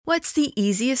What's the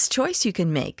easiest choice you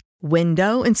can make?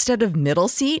 Window instead of middle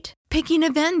seat? Picking a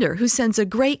vendor who sends a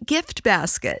great gift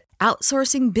basket?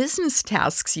 Outsourcing business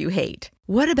tasks you hate?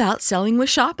 What about selling with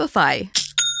Shopify?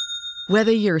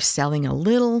 Whether you're selling a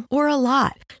little or a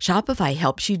lot, Shopify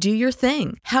helps you do your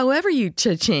thing, however you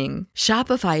cha-ching.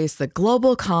 Shopify is the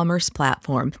global commerce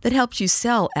platform that helps you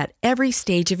sell at every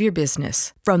stage of your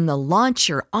business. From the launch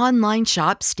your online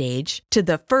shop stage to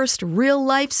the first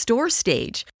real-life store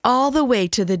stage, all the way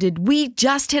to the did we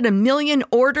just hit a million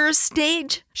orders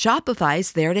stage.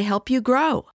 Shopify's there to help you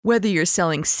grow. Whether you're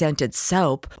selling scented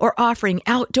soap or offering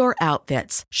outdoor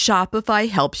outfits, Shopify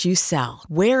helps you sell.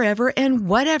 Wherever and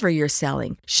whatever you're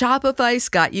selling, Shopify's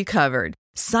got you covered.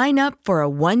 Sign up for a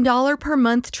 $1 per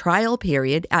month trial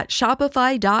period at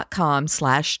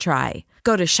shopify.com/try.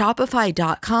 Go to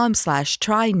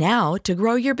shopify.com/try now to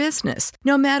grow your business,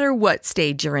 no matter what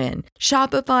stage you're in.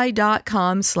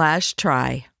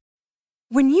 Shopify.com/try.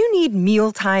 When you need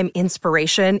mealtime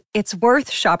inspiration, it's worth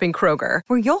shopping Kroger,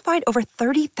 where you'll find over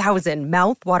 30,000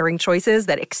 mouth-watering choices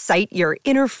that excite your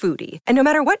inner foodie. And no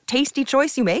matter what tasty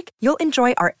choice you make, you'll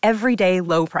enjoy our everyday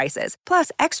low prices,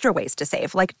 plus extra ways to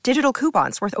save, like digital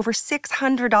coupons worth over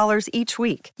 $600 each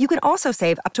week. You can also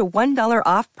save up to $1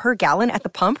 off per gallon at the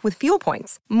pump with fuel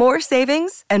points. More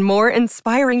savings and more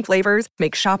inspiring flavors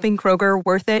make shopping Kroger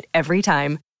worth it every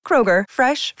time. Kroger,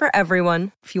 fresh for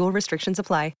everyone. Fuel restrictions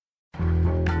apply.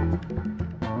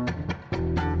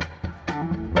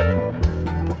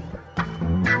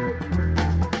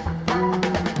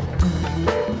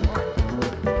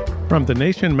 From The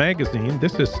Nation magazine,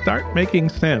 this is Start Making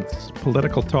Sense,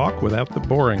 political talk without the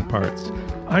boring parts.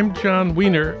 I'm John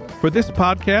Wiener. For this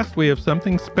podcast, we have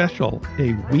something special,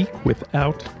 a week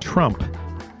without Trump.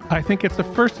 I think it's a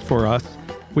first for us.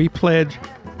 We pledge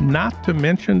not to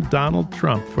mention Donald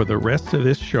Trump for the rest of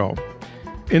this show.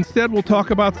 Instead, we'll talk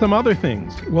about some other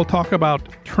things. We'll talk about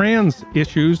trans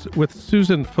issues with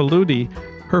Susan Faludi.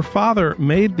 Her father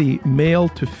made the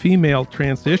male-to-female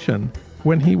transition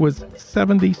when he was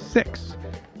 76.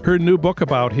 Her new book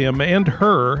about him and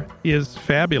her is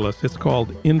fabulous. It's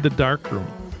called In the Darkroom.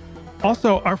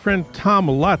 Also, our friend Tom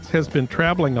Lutz has been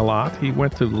traveling a lot. He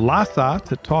went to Lhasa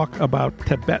to talk about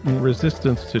Tibetan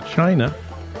resistance to China.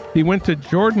 He went to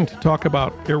Jordan to talk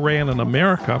about Iran and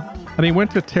America. And he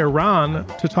went to Tehran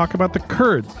to talk about the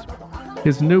Kurds.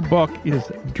 His new book is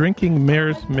Drinking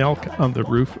Mare's Milk on the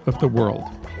Roof of the World.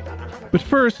 But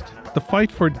first, the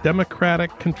fight for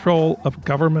democratic control of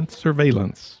government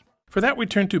surveillance. For that, we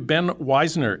turn to Ben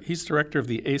Weisner. He's director of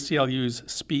the ACLU's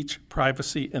Speech,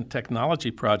 Privacy, and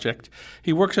Technology Project.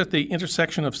 He works at the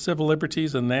intersection of civil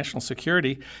liberties and national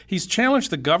security. He's challenged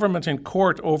the government in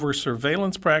court over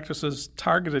surveillance practices,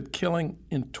 targeted killing,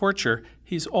 and torture.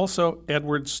 He's also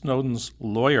Edward Snowden's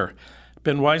lawyer.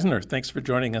 Ben Weisner, thanks for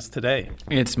joining us today.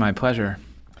 It's my pleasure.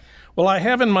 Well, I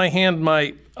have in my hand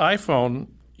my iPhone.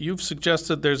 You've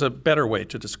suggested there's a better way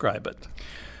to describe it.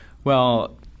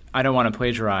 Well, I don't want to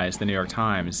plagiarize the New York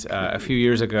Times. A few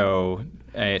years ago,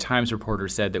 a Times reporter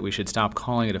said that we should stop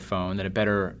calling it a phone, that a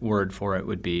better word for it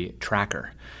would be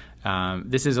tracker.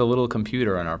 This is a little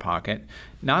computer in our pocket.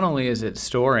 Not only is it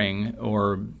storing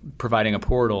or providing a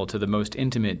portal to the most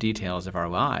intimate details of our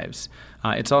lives,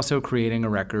 it's also creating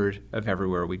a record of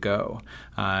everywhere we go.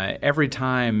 Every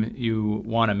time you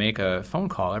want to make a phone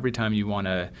call, every time you want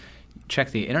to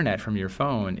check the internet from your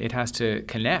phone, it has to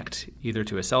connect either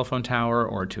to a cell phone tower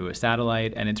or to a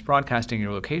satellite, and it's broadcasting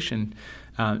your location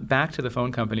back to the phone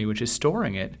company, which is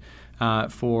storing it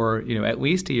for at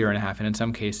least a year and a half, and in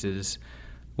some cases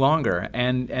longer.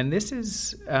 And this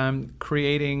is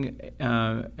creating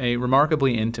a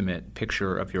remarkably intimate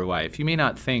picture of your life. You may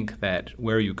not think that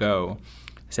where you go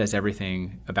says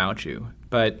everything about you,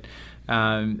 but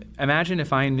imagine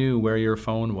if I knew where your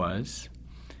phone was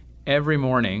every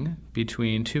morning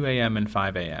between 2 a.m. and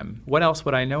 5 a.m. What else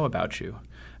would I know about you?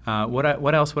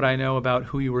 What else would I know about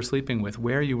who you were sleeping with,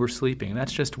 where you were sleeping?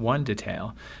 That's just one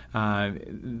detail.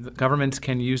 Governments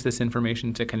can use this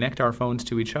information to connect our phones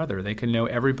to each other. They can know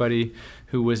everybody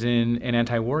who was in an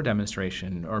anti-war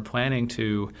demonstration or planning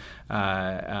to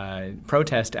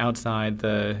protest outside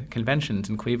the conventions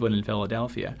in Cleveland and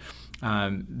Philadelphia.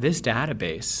 This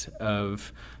database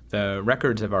of the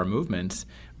records of our movements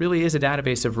really is a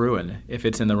database of ruin if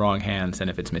it's in the wrong hands and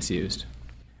if it's misused.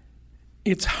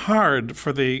 It's hard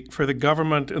for the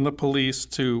government and the police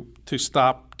to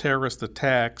stop terrorist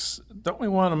attacks. Don't we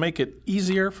want to make it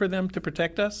easier for them to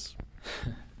protect us?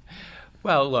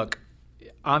 Well, look,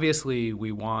 obviously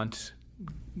we want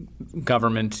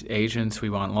government agents, we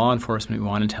want law enforcement, we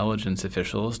want intelligence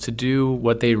officials to do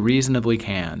what they reasonably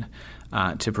can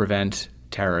to prevent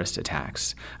terrorist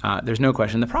attacks. There's no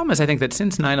question. The problem is, I think that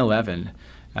since 9/11,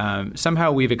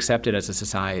 somehow we've accepted as a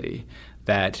society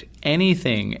that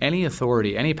anything, any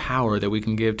authority, any power that we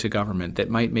can give to government that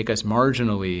might make us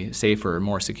marginally safer,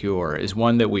 more secure, is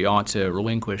one that we ought to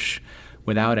relinquish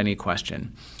without any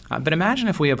question. But imagine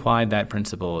if we applied that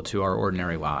principle to our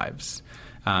ordinary lives.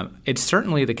 It's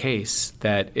certainly the case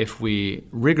that if we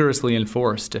rigorously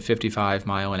enforced a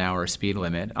 55-mile-an-hour speed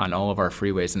limit on all of our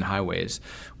freeways and highways,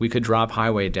 we could drop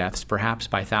highway deaths perhaps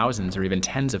by thousands or even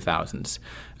tens of thousands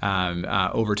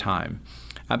over time.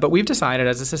 But we've decided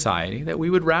as a society that we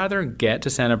would rather get to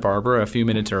Santa Barbara a few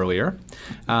minutes earlier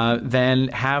than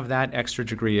have that extra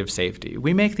degree of safety.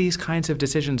 We make these kinds of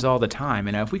decisions all the time,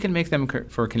 and if we can make them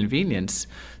for convenience,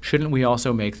 shouldn't we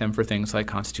also make them for things like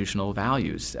constitutional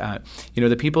values?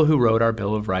 The people who wrote our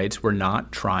Bill of Rights were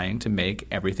not trying to make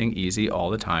everything easy all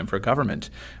the time for government.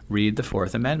 Read the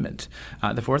Fourth Amendment.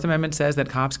 The Fourth Amendment says that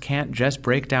cops can't just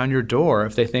break down your door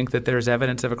if they think that there's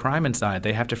evidence of a crime inside.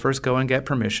 They have to first go and get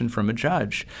permission from a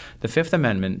judge. The Fifth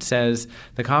Amendment says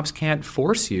the cops can't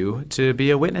force you to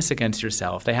be a witness against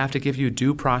yourself. They have to give you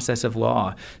due process of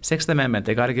law. Sixth Amendment,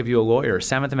 they got to give you a lawyer.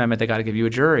 Seventh Amendment, they got to give you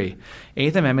a jury.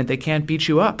 Eighth Amendment, they can't beat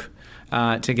you up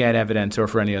to get evidence or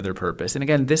for any other purpose. And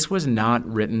again, this was not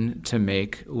written to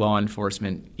make law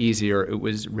enforcement easier. It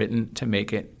was written to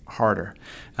make it harder.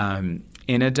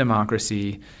 In a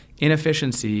democracy,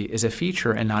 inefficiency is a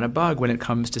feature and not a bug when it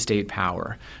comes to state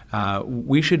power.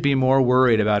 We should be more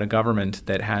worried about a government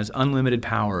that has unlimited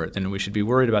power than we should be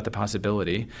worried about the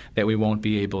possibility that we won't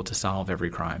be able to solve every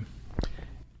crime.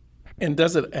 And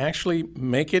does it actually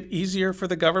make it easier for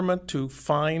the government to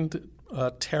find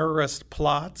terrorist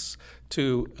plots,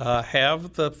 to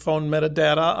have the phone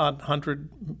metadata on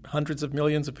hundreds of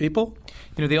millions of people?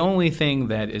 The only thing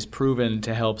that is proven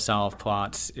to help solve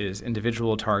plots is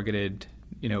individual targeted,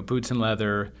 boots and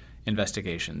leather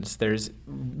investigations. There's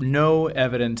no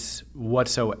evidence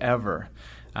whatsoever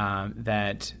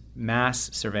that mass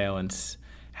surveillance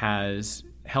has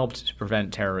helped to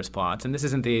prevent terrorist plots. And this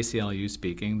isn't the ACLU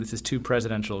speaking. This is two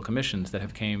presidential commissions that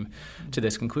have came to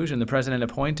this conclusion. The president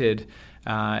appointed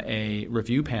a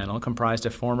review panel comprised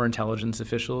of former intelligence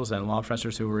officials and law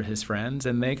professors who were his friends,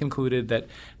 and they concluded that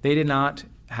they did not,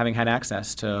 having had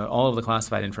access to all of the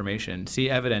classified information, see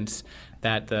evidence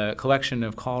that the collection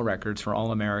of call records for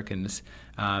all Americans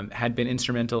had been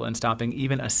instrumental in stopping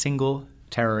even a single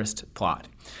terrorist plot.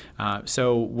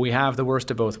 So we have the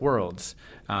worst of both worlds,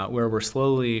 where we're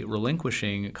slowly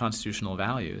relinquishing constitutional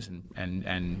values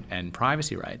and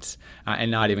privacy rights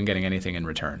and not even getting anything in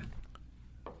return.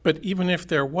 But even if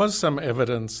there was some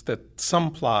evidence that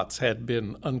some plots had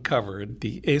been uncovered,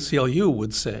 the ACLU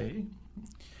would say...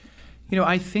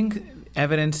 I think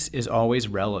evidence is always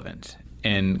relevant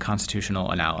in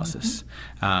constitutional analysis.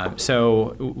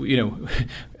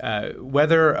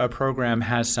 Whether a program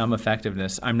has some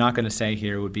effectiveness, I'm not going to say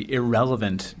here would be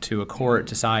irrelevant to a court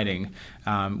deciding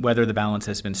whether the balance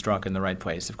has been struck in the right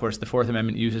place. Of course, the Fourth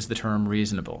Amendment uses the term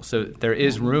reasonable. So there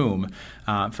is room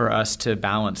for us to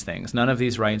balance things. None of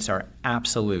these rights are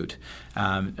absolute,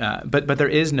 but there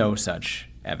is no such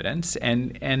evidence.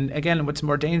 And again, what's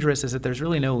more dangerous is that there's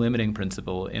really no limiting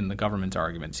principle in the government's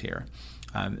arguments here.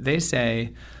 They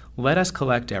say, let us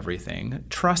collect everything.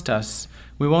 Trust us.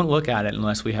 We won't look at it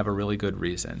unless we have a really good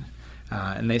reason.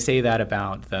 And they say that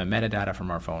about the metadata from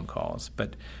our phone calls.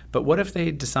 But what if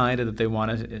they decided that they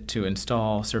wanted to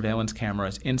install surveillance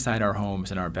cameras inside our homes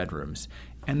and our bedrooms,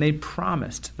 and they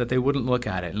promised that they wouldn't look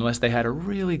at it unless they had a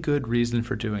really good reason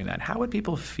for doing that? How would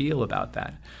people feel about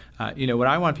that? What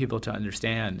I want people to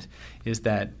understand is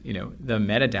that, the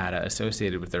metadata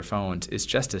associated with their phones is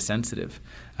just as sensitive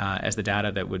as the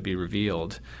data that would be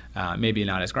revealed, maybe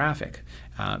not as graphic,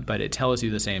 but it tells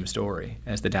you the same story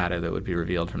as the data that would be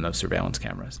revealed from those surveillance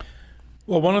cameras.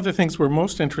 Well, one of the things we're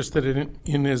most interested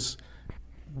in is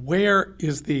where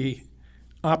is the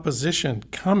opposition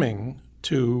coming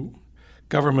to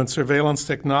government surveillance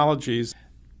technologies?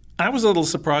 I was a little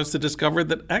surprised to discover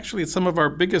that actually some of our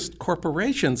biggest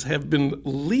corporations have been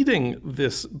leading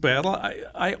this battle.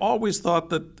 I always thought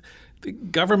that the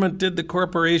government did the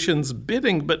corporations'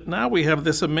 bidding, but now we have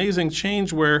this amazing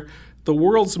change where the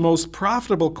world's most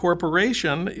profitable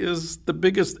corporation is the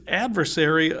biggest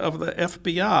adversary of the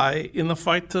FBI in the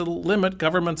fight to limit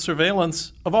government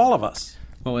surveillance of all of us.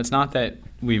 Well, it's not that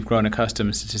we've grown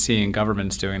accustomed to seeing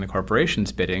governments doing the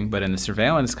corporations' bidding, but in the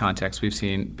surveillance context, we've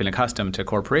been accustomed to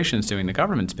corporations doing the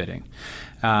government's bidding.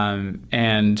 I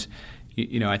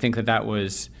think that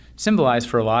was symbolized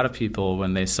for a lot of people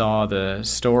when they saw the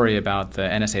story about the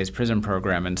NSA's PRISM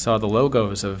program and saw the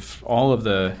logos of all of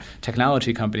the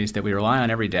technology companies that we rely on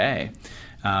every day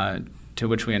to to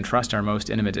which we entrust our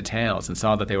most intimate details and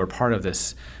saw that they were part of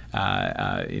this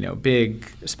big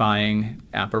spying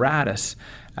apparatus.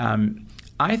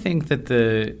 I think that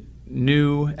the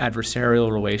new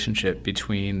adversarial relationship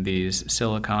between these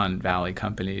Silicon Valley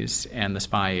companies and the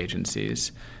spy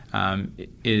agencies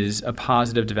is a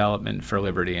positive development for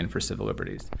liberty and for civil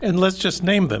liberties. And let's just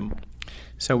name them.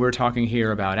 So we're talking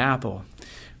here about Apple,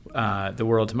 the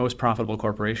world's most profitable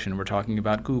corporation. We're talking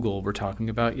about Google. We're talking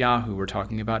about Yahoo. We're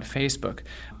talking about Facebook.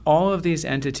 All of these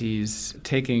entities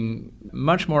taking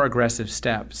much more aggressive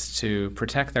steps to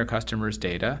protect their customers'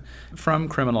 data from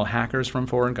criminal hackers from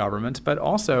foreign governments, but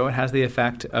also it has the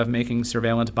effect of making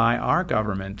surveillance by our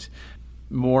government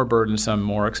more burdensome,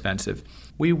 more expensive.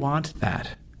 We want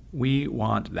that. We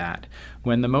want that.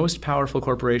 When the most powerful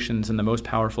corporations and the most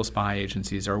powerful spy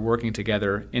agencies are working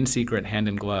together in secret, hand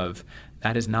in glove,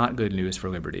 that is not good news for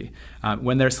liberty.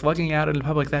 When they're slugging out in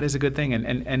public, that is a good thing.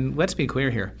 And let's be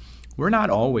clear here. We're not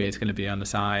always going to be on the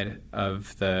side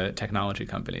of the technology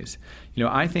companies.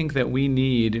 I think that we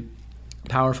need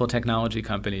powerful technology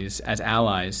companies as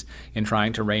allies in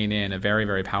trying to rein in a very,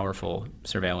 very powerful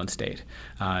surveillance state.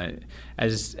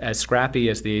 As scrappy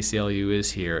as the ACLU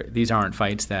is here, these aren't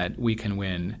fights that we can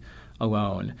win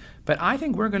alone. But I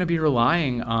think we're going to be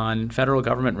relying on federal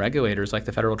government regulators like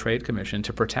the Federal Trade Commission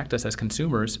to protect us as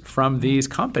consumers from these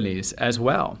companies as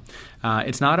well.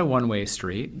 It's not a one-way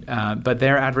street, but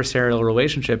their adversarial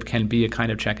relationship can be a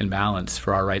kind of check and balance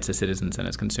for our rights as citizens and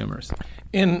as consumers.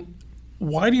 And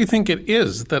why do you think it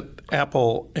is that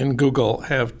Apple and Google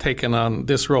have taken on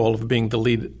this role of being the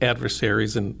lead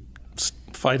adversaries in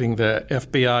fighting the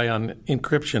FBI on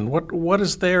encryption? What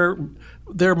is their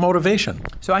motivation?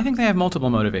 So I think they have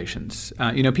multiple motivations.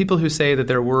 People who say that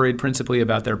they're worried principally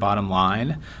about their bottom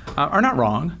line are not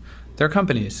wrong. They're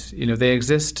companies. They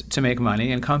exist to make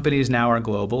money, and companies now are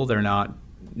global. They're not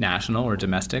national or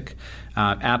domestic.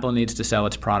 Apple needs to sell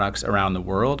its products around the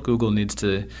world. Google needs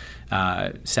to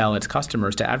sell its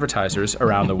customers to advertisers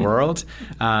around the world.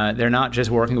 They're not just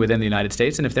working within the United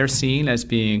States. And if they're seen as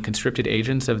being conscripted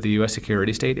agents of the U.S.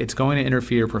 security state, it's going to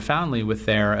interfere profoundly with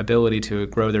their ability to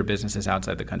grow their businesses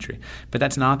outside the country. But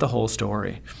that's not the whole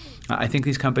story. I think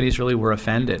these companies really were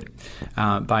offended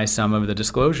by some of the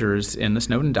disclosures in the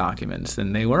Snowden documents.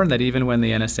 And they learned that even when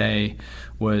the NSA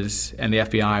and the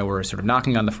FBI were sort of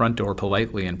knocking on the front door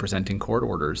politely and presenting court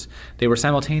orders, they were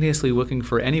simultaneously looking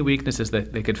for any weaknesses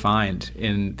that they could find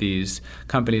in these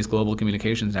companies' global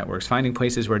communications networks, finding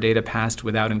places where data passed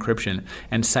without encryption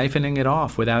and siphoning it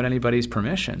off without anybody's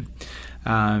permission,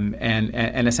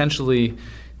 and essentially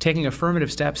taking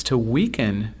affirmative steps to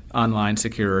weaken online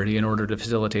security in order to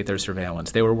facilitate their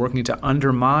surveillance. They were working to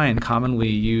undermine commonly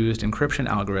used encryption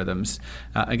algorithms,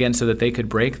 again, so that they could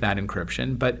break that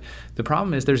encryption. But the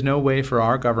problem is there's no way for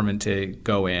our government to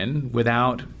go in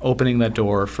without opening the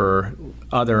door for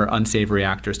other unsavory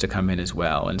actors to come in as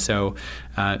well. And so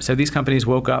these companies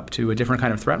woke up to a different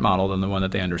kind of threat model than the one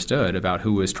that they understood about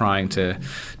who was trying to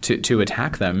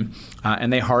attack them.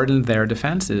 And they hardened their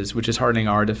defenses, which is hardening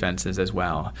our defenses as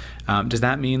well. Does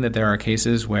that mean that there are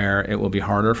cases where it will be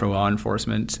harder for law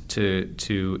enforcement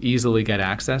to easily get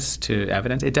access to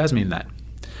evidence? It does mean that.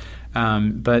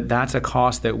 But that's a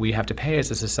cost that we have to pay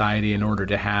as a society in order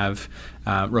to have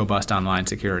robust online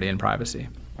security and privacy.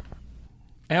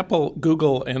 Apple,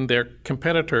 Google, and their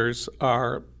competitors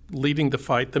are leading the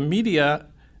fight. The media,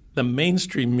 the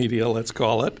mainstream media, let's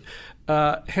call it,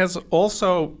 has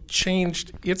also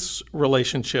changed its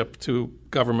relationship to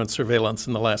government surveillance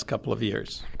in the last couple of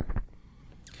years.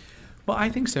 Well, I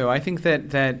think so. I think that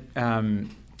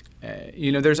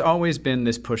there's always been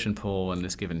this push and pull and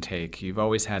this give and take. You've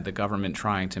always had the government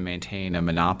trying to maintain a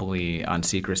monopoly on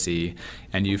secrecy,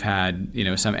 and you've had,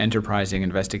 some enterprising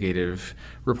investigative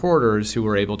reporters who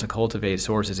were able to cultivate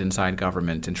sources inside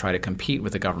government and try to compete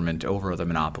with the government over the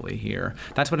monopoly here.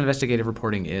 That's what investigative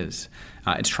reporting is.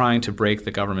 It's trying to break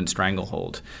the government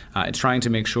stranglehold. It's trying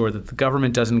to make sure that the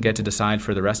government doesn't get to decide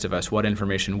for the rest of us what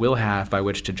information we'll have by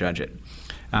which to judge it.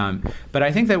 But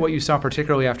I think that what you saw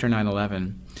particularly after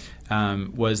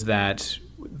 9/11 was that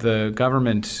the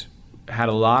government had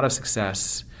a lot of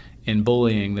success in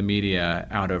bullying the media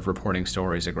out of reporting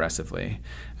stories aggressively.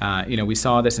 We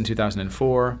saw this in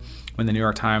 2004 when the New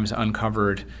York Times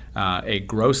uncovered a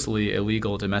grossly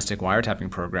illegal domestic wiretapping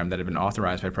program that had been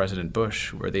authorized by President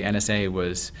Bush, where the NSA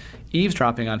was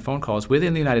eavesdropping on phone calls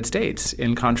within the United States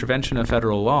in contravention of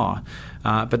federal law.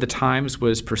 But the Times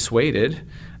was persuaded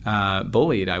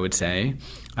bullied, I would say,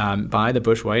 by the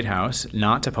Bush White House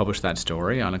not to publish that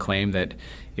story on a claim that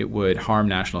it would harm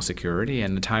national security.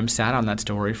 And the Times sat on that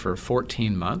story for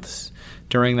 14 months.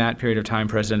 During that period of time,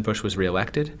 President Bush was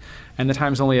reelected. And the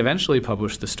Times only eventually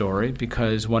published the story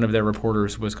because one of their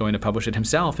reporters was going to publish it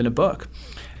himself in a book.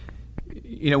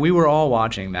 We were all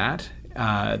watching that.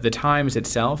 The Times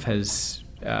itself has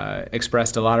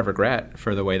expressed a lot of regret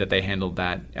for the way that they handled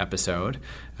that episode.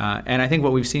 And I think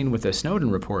what we've seen with the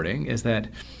Snowden reporting is that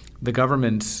the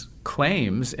government's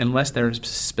claims, unless they're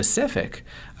specific,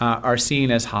 are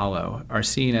seen as hollow, are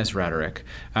seen as rhetoric.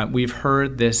 We've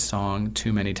heard this song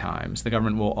too many times. The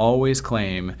government will always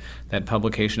claim that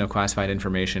publication of classified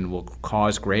information will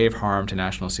cause grave harm to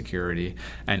national security,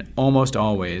 and almost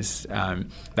always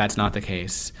that's not the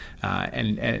case.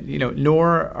 And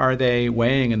nor are they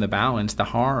weighing in the balance the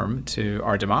harm to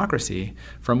our democracy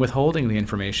from withholding the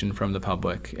information from the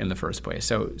public in the first place.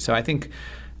 So I think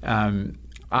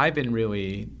I've been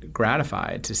really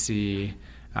gratified to see,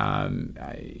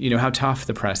 how tough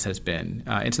the press has been.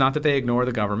 It's not that they ignore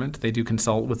the government. They do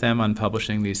consult with them on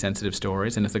publishing these sensitive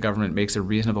stories. And if the government makes a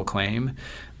reasonable claim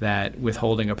that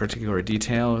withholding a particular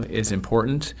detail is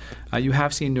important, you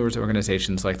have seen news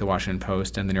organizations like the Washington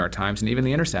Post and the New York Times and even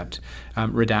The Intercept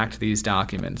redact these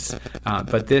documents.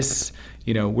 But this,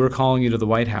 we're calling you to the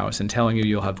White House and telling you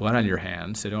you'll have blood on your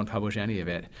hands, so don't publish any of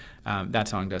it. That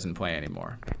song doesn't play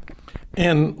anymore.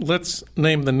 And let's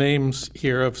name the names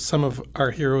here of some of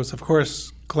our heroes. Of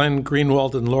course, Glenn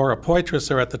Greenwald and Laura Poitras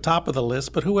are at the top of the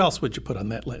list, but who else would you put on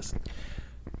that list?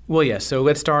 Well, yes. So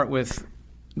let's start with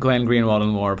Glenn Greenwald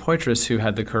and Laura Poitras, who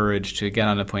had the courage to get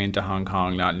on a plane to Hong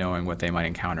Kong not knowing what they might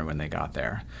encounter when they got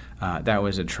there. That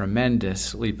was a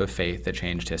tremendous leap of faith that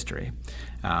changed history.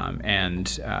 More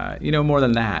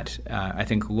than that, I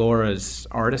think Laura's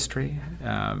artistry,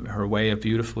 her way of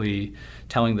beautifully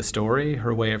telling the story,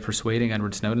 her way of persuading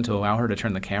Edward Snowden to allow her to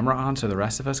turn the camera on so the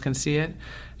rest of us can see it,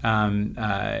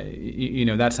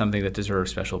 that's something that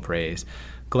deserves special praise.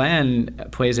 Glenn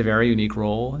plays a very unique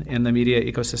role in the media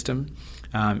ecosystem.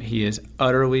 He is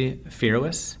utterly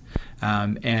fearless.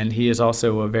 And he is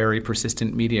also a very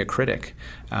persistent media critic.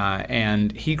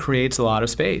 And he creates a lot of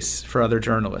space for other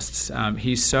journalists.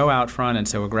 He's so out front and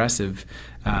so aggressive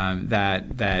that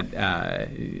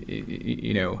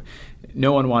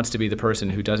no one wants to be the person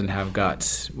who doesn't have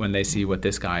guts when they see what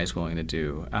this guy is willing to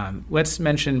do. Let's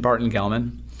mention Barton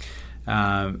Gellman,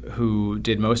 who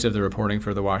did most of the reporting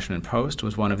for the Washington Post,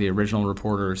 was one of the original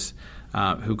reporters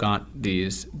who got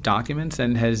these documents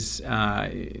and has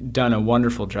done a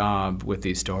wonderful job with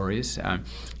these stories.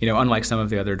 Unlike some of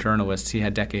the other journalists, he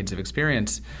had decades of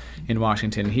experience in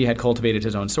Washington. He had cultivated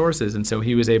his own sources, and so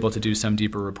he was able to do some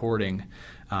deeper reporting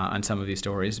on some of these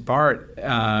stories. Bart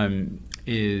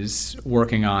is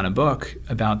working on a book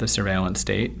about the surveillance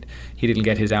state. He didn't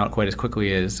get his out quite as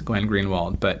quickly as Glenn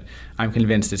Greenwald, but I'm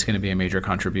convinced it's going to be a major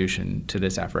contribution to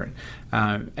this effort.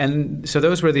 And so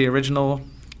those were the original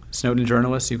Snowden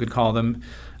journalists, you could call them.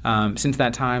 Since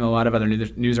that time, a lot of other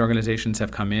news organizations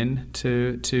have come in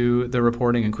to the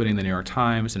reporting, including the New York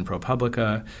Times and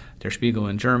ProPublica, Der Spiegel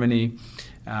in Germany.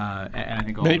 And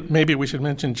I think maybe we should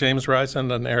mention James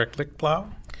Risen and Eric Lichtblau.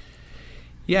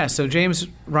 Yeah, so James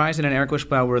Risen and Eric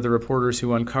Lichtblau were the reporters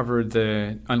who uncovered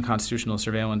the unconstitutional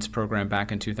surveillance program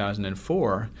back in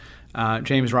 2004.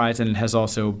 James Risen has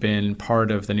also been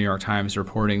part of the New York Times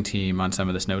reporting team on some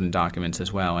of the Snowden documents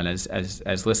as well. And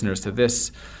as listeners to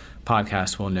this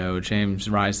podcast will know, James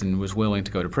Risen was willing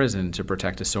to go to prison to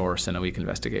protect a source in a leak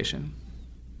investigation.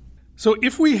 So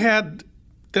if we had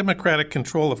democratic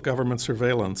control of government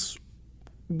surveillance,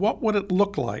 what would it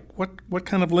look like? What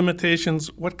kind of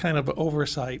limitations, what kind of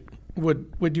oversight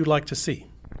would you like to see?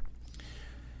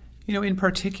 In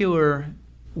particular,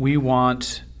 we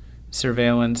want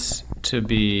surveillance to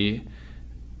be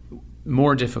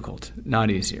more difficult,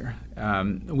 not easier.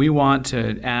 We want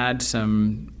to add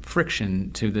some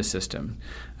friction to the system.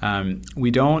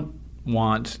 We don't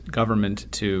want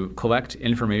government to collect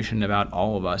information about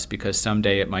all of us because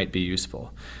someday it might be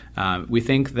useful. We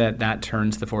think that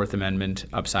turns the Fourth Amendment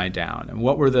upside down. And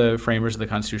what were the framers of the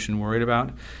Constitution worried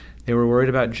about? They were worried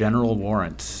about general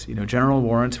warrants. General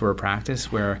warrants were a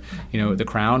practice where, the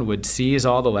Crown would seize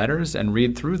all the letters and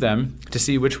read through them to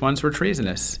see which ones were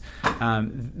treasonous.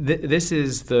 This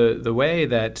is the way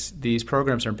that these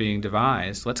programs are being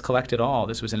devised. Let's collect it all.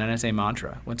 This was an NSA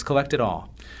mantra. Let's collect it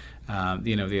all.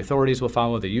 The authorities will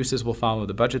follow, the uses will follow,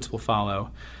 the budgets will follow.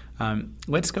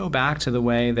 Let's go back to the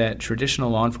way that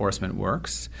traditional law enforcement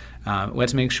works.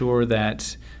 Let's make sure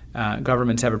that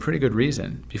governments have a pretty good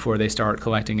reason before they start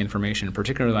collecting information,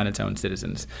 particularly on its own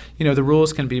citizens. The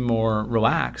rules can be more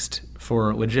relaxed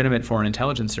for legitimate foreign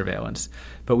intelligence surveillance,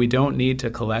 but we don't need to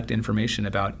collect information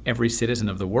about every citizen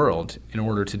of the world in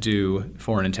order to do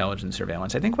foreign intelligence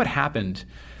surveillance. I think what happened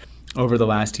over the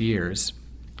last years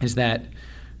is that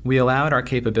we allowed our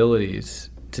capabilities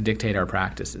to dictate our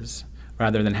practices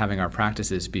rather than having our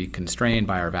practices be constrained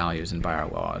by our values and by our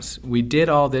laws. We did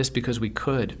all this because we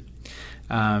could.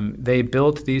 They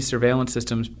built these surveillance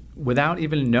systems without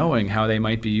even knowing how they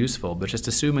might be useful, but just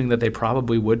assuming that they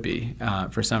probably would be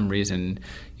for some reason,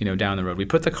 down the road. We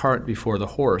put the cart before the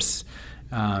horse,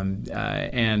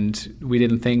 and we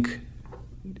didn't think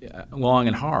long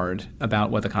and hard about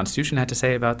what the Constitution had to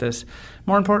say about this.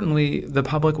 More importantly, the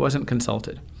public wasn't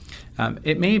consulted.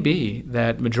 It may be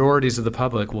that majorities of the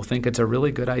public will think it's a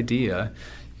really good idea,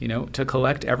 to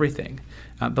collect everything,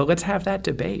 but let's have that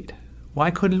debate. Why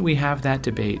couldn't we have that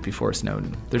debate before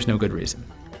Snowden? There's no good reason.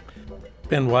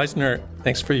 Ben Wizner,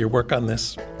 thanks for your work on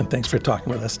this, and thanks for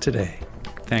talking with us today.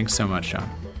 Thanks so much, John.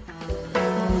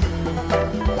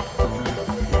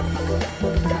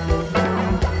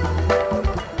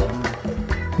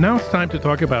 Now it's time to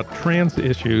talk about trans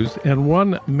issues and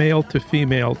one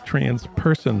male-to-female trans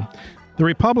person. The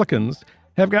Republicans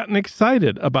have gotten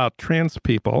excited about trans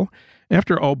people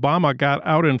after Obama got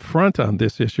out in front on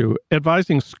this issue,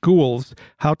 advising schools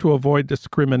how to avoid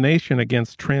discrimination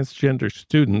against transgender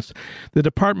students. The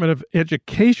Department of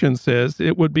Education says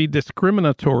it would be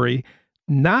discriminatory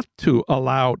not to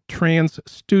allow trans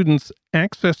students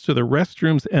access to the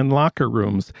restrooms and locker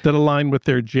rooms that align with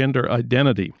their gender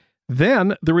identity.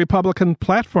 Then the Republican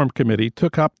Platform Committee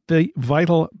took up the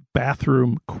vital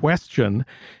bathroom question,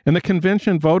 and the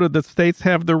convention voted that states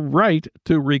have the right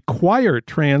to require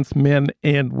trans men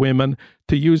and women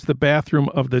to use the bathroom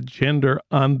of the gender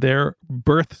on their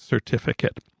birth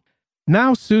certificate.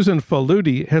 Now Susan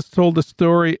Faludi has told the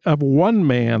story of one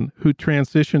man who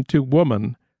transitioned to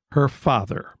woman, her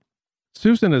father.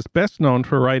 Susan is best known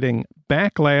for writing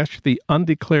Backlash, the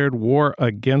Undeclared War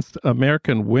Against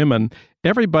American Women.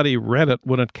 Everybody read it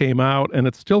when it came out, and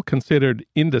it's still considered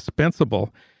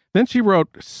indispensable. Then she wrote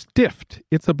Stiffed.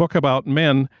 It's a book about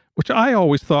men, which I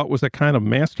always thought was a kind of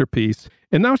masterpiece.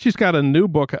 And now she's got a new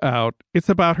book out. It's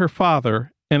about her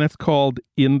father, and it's called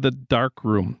In the Dark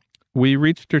Room. We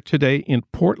reached her today in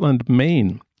Portland,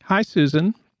 Maine. Hi,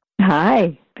 Susan.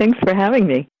 Hi. Thanks for having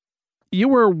me. You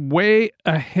were way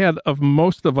ahead of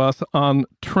most of us on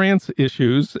trans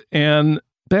issues, and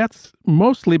that's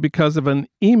mostly because of an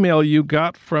email you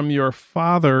got from your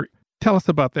father. Tell us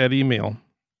about that email.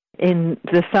 In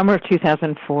the summer of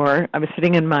 2004, I was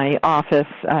sitting in my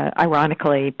office,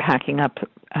 ironically packing up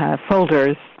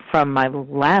folders from my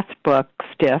last book,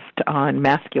 Stiffed, on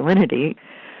masculinity,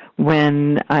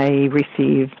 when I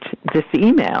received this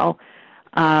email,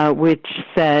 which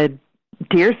said,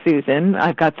 "Dear Susan,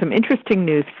 I've got some interesting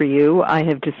news for you. I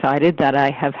have decided that I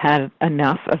have had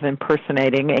enough of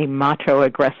impersonating a macho,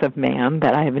 aggressive man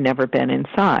that I have never been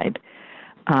inside."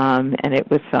 And it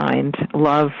was signed,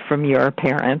 "Love from your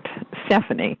parent,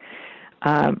 Stephanie."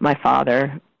 My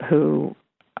father, who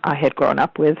I had grown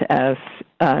up with as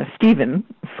Stephen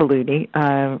Faludi,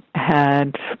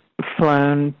 had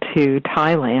flown to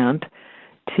Thailand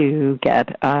to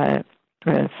get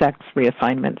sex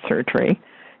reassignment surgery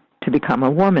to become a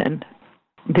woman.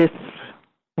 This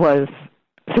was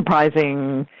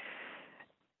surprising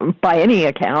by any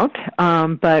account,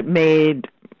 but made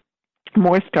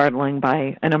more startling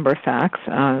by a number of facts.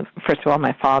 First of all,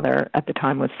 my father at the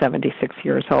time was 76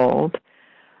 years old.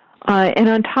 And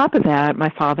on top of that, my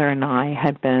father and I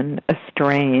had been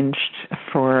estranged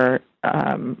for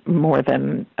more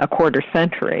than a quarter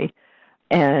century.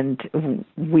 And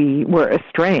we were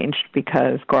estranged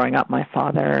because growing up, my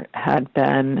father had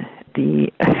been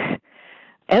the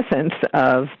essence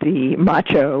of the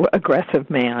macho, aggressive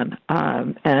man,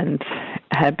 and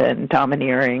had been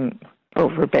domineering,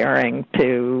 overbearing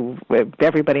to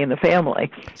everybody in the family.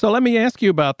 So let me ask you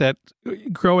about that.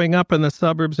 Growing up in the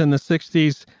suburbs in the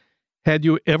 60s, had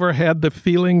you ever had the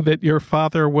feeling that your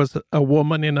father was a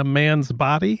woman in a man's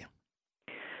body?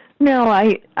 No,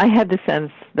 I had the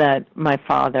sense that my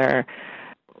father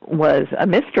was a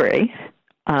mystery.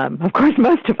 Of course,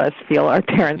 most of us feel our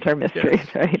parents are mysteries,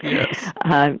 yes. Right? Yes.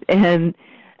 And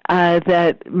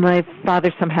that my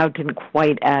father somehow didn't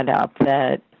quite add up,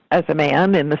 that as a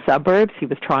man in the suburbs, he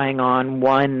was trying on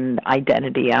one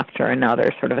identity after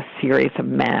another, sort of a series of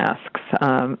masks.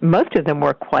 Most of them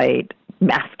were quite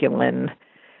masculine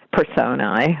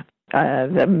personae.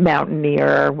 The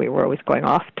mountaineer, we were always going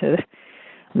off to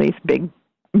these big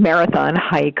marathon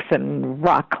hikes and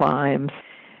rock climbs.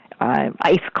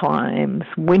 ice climbs,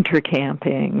 winter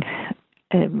camping.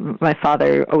 And my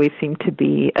father always seemed to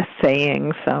be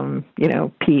essaying some,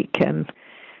 peak and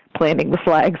planting the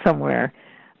flag somewhere.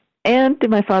 And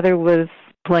my father was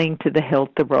playing to the hilt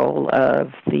the role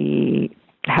of the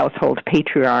household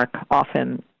patriarch,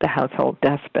 often the household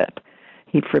despot.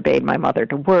 He forbade my mother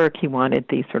to work. He wanted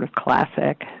the sort of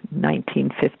classic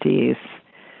 1950s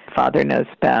father knows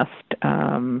best,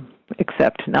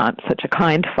 except not such a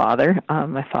kind father.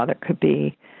 My father could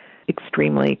be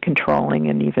extremely controlling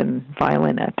and even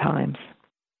violent at times.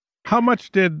 How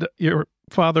much did your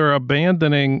father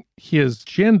abandoning his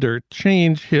gender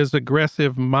change his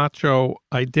aggressive macho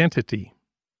identity?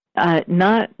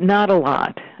 Not a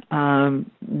lot.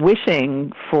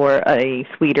 Wishing for a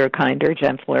sweeter, kinder,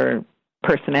 gentler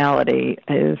personality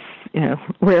is,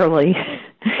 rarely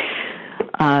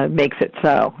makes it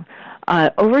so.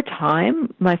 Over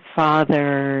time, my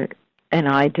father and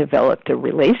I developed a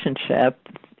relationship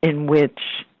in which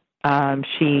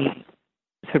she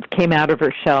sort of came out of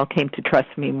her shell, came to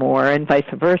trust me more, and vice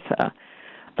versa.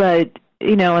 But,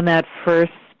 on that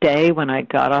first day when I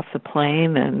got off the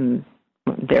plane and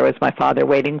there was my father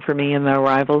waiting for me in the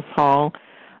arrivals hall,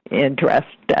 dressed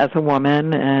as a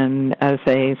woman and as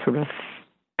a sort of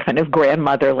kind of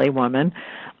grandmotherly woman.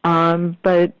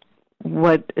 But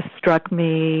what struck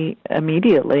me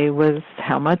immediately was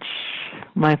how much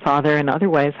my father in other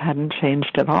ways hadn't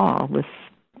changed at all, was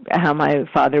how my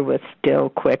father was still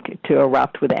quick to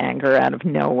erupt with anger out of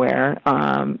nowhere,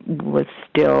 was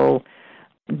still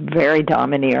very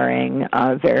domineering,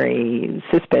 very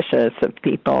suspicious of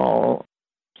people,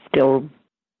 still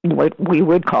what we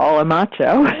would call a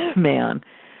macho man.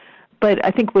 But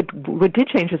I think what did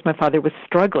change is my father was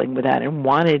struggling with that and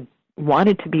wanted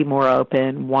to be more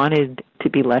open, wanted to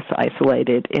be less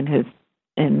isolated in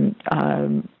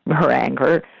her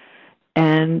anger,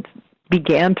 and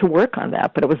began to work on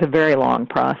that. But it was a very long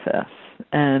process,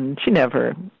 and she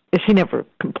never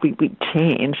completely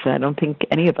changed. I don't think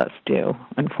any of us do,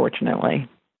 unfortunately.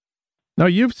 Now,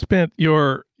 you've spent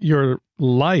your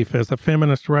life as a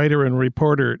feminist writer and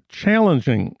reporter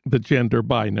challenging the gender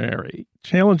binary,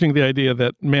 challenging the idea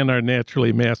that men are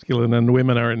naturally masculine and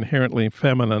women are inherently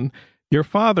feminine. Your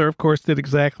father, of course, did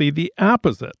exactly the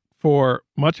opposite. For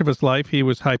much of his life, he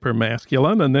was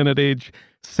hyper-masculine, and then at age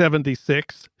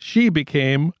 76, she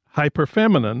became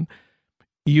hyper-feminine.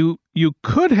 You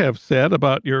could have said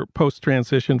about your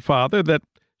post-transition father that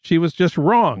she was just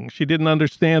wrong. She didn't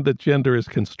understand that gender is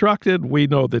constructed. We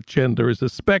know that gender is a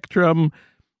spectrum.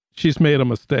 She's made a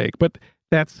mistake. But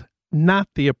that's not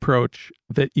the approach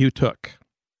that you took.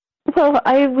 Well,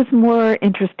 I was more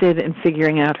interested in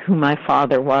figuring out who my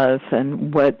father was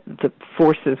and what the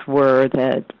forces were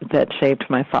that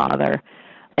shaped my father.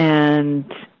 And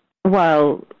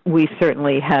while we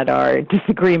certainly had our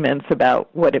disagreements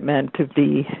about what it meant to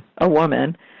be a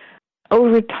woman,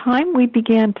 over time we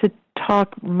began to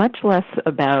talk much less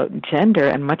about gender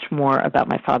and much more about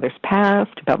my father's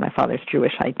past, about my father's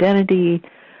Jewish identity,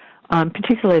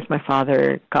 particularly as my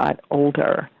father got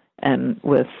older and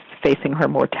was facing her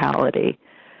mortality.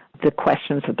 The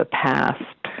questions of the past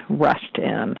rushed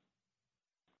in.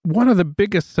 One of the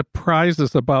biggest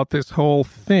surprises about this whole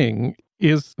thing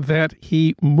is that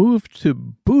he moved to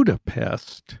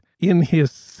Budapest in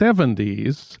his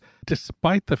 70s,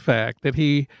 despite the fact that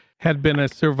he had been a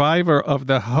survivor of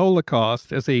the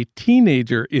Holocaust as a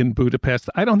teenager in Budapest.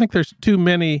 I don't think there's too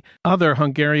many other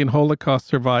Hungarian Holocaust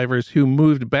survivors who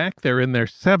moved back there in their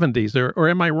 70s, or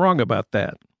am I wrong about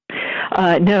that?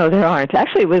 No, there aren't.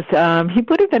 Actually, it was he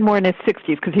would have been more in his 60s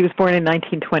because he was born in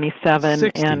 1927,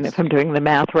 60s. And if I'm doing the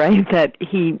math right, that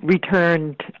he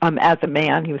returned as a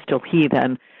man, he was still he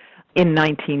then, in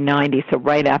 1990, so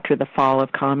right after the fall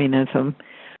of communism.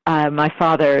 My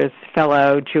father's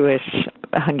fellow Jewish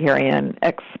Hungarian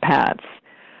expats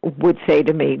would say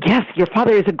to me, yes, your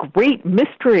father is a great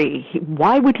mystery.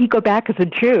 Why would he go back as a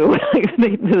Jew?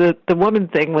 The woman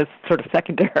thing was sort of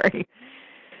secondary.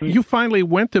 You finally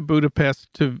went to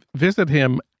Budapest to visit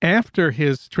him after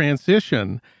his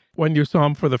transition, when you saw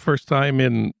him for the first time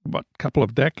in, a couple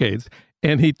of decades,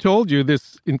 and he told you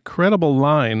this incredible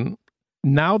line,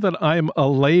 "Now that I'm a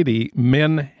lady,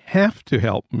 men have to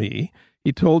help me."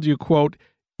 He told you, quote,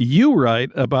 "You write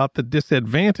about the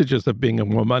disadvantages of being a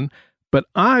woman, but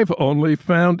I've only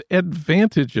found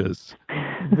advantages."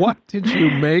 What did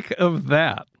you make of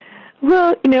that?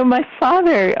 Well, my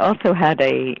father also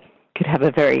could have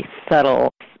a very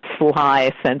subtle,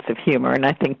 sly sense of humor, and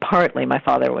I think partly my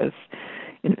father was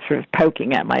sort of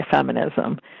poking at my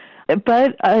feminism.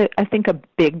 But I think a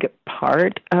big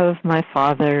part of my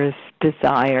father's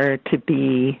desire to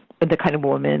be the kind of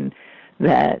woman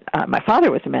that my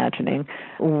father was imagining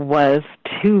was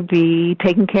to be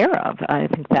taken care of. I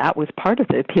think that was part of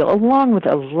the appeal, along with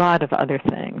a lot of other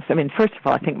things. I mean, first of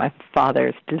all, I think my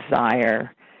father's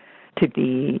desire to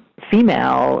be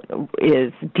female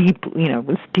is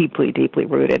was deeply, deeply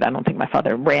rooted. I don't think my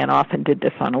father ran off and did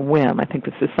this on a whim. I think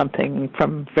this is something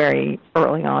from very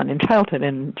early on in childhood,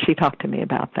 and she talked to me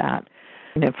about that.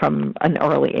 From an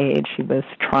early age, she was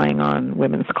trying on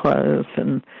women's clothes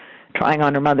and trying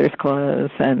on her mother's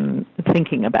clothes and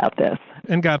thinking about this.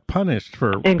 And got punished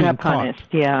for being got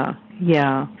punished, caught.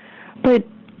 Yeah. But,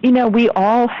 we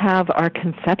all have our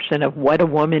conception of what a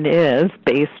woman is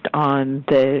based on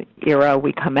the era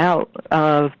we come out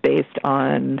of, based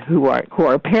on who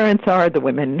our parents are, the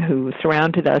women who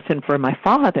surrounded us. And for my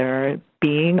father,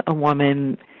 being a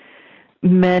woman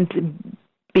meant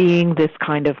being this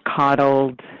kind of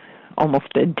coddled,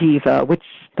 almost a diva, which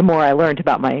the more I learned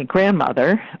about my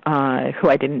grandmother, who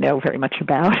I didn't know very much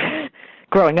about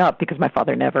growing up because my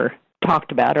father never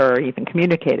talked about her or even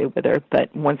communicated with her.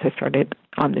 But once I started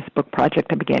on this book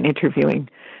project, I began interviewing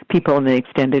people in the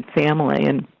extended family,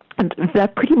 and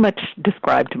that pretty much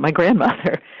described my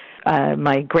grandmother.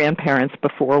 My grandparents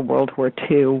before World War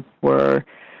II were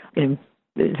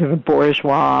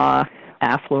bourgeois,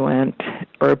 affluent,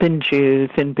 urban Jews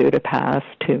in Budapest.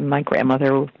 My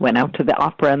grandmother went out to the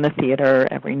opera and the theater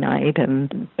every night,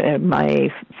 and my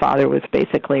father was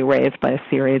basically raised by a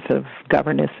series of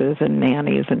governesses and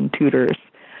nannies and tutors.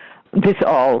 This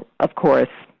all, of course,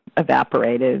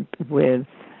 evaporated with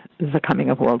the coming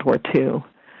of World War II,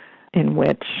 in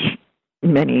which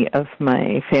many of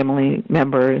my family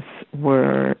members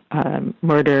were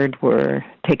murdered, were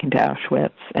taken to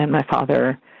Auschwitz, and my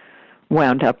father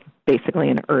wound up basically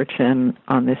an urchin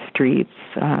on the streets,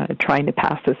 trying to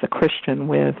pass as a Christian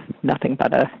with nothing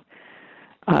but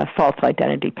false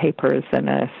identity papers and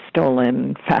a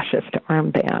stolen fascist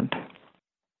armband.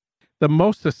 The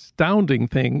most astounding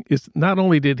thing is not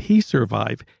only did he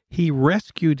survive, he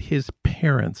rescued his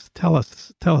parents. Tell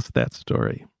us that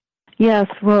story. Yes,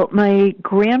 well, my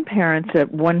grandparents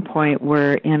at one point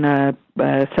were in a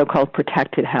so-called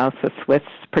protected house, a Swiss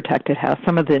protected house.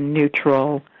 Some of the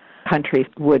neutral countries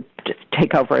would just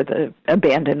take over the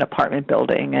abandoned apartment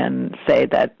building and say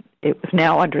that it was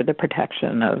now under the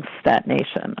protection of that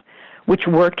nation, which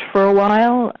worked for a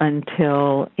while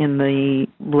until in the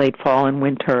late fall and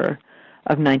winter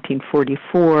of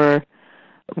 1944,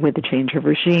 with the change of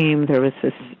regime, there was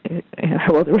this, there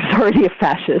was already a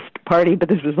fascist party, but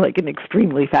this was like an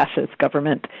extremely fascist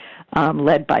government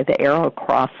led by the Arrow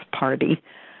Cross Party,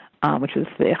 which was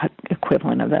the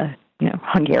equivalent of the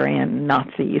Hungarian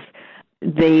Nazis.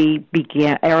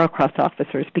 Arrow Cross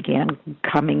officers began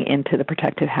coming into the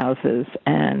protected houses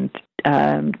and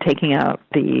taking out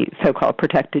the so-called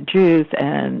protected Jews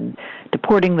and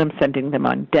deporting them, sending them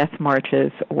on death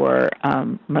marches, or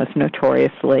most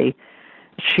notoriously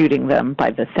shooting them by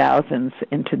the thousands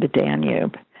into the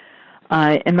Danube.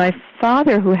 And my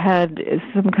father, who had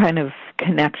some kind of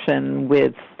connection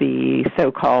with the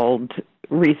so-called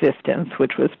resistance,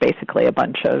 which was basically a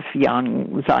bunch of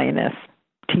young Zionist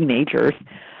teenagers,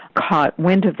 caught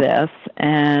wind of this.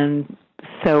 And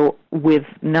so with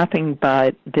nothing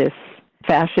but this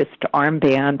fascist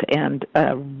armband and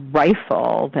a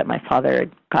rifle that my father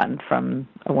had gotten from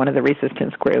one of the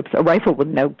resistance groups, a rifle with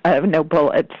no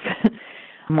bullets,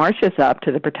 marches up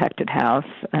to the protected house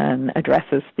and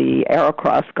addresses the Arrow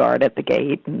Cross guard at the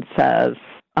gate and says,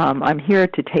 I'm here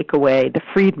to take away the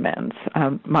Friedmans.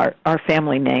 Our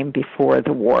family name before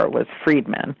the war was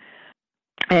Friedman.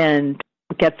 And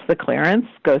gets the clearance,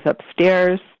 goes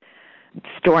upstairs,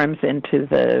 storms into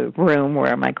the room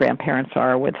where my grandparents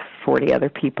are with 40 other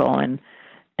people,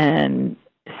 and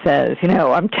says,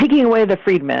 I'm taking away the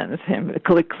Friedmans, and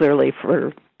clearly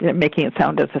for making it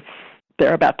sound as if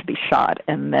they're about to be shot,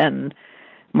 and then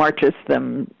marches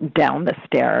them down the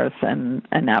stairs and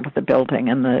out of the building.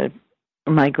 And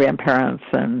my grandparents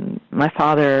and my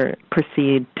father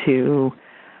proceed to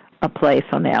a place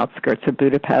on the outskirts of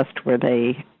Budapest where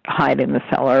they hide in the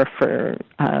cellar for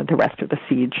the rest of the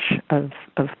siege of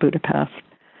Budapest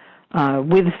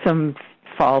with some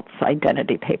false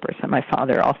identity papers that my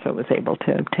father also was able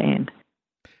to obtain.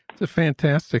 It's a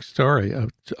fantastic story. A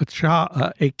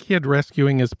kid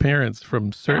rescuing his parents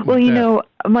from certain death.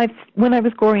 Well, when I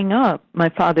was growing up, my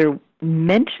father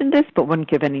mentioned this but wouldn't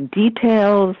give any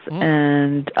details,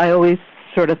 and I always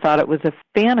sort of thought it was a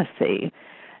fantasy.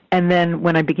 And then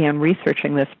when I began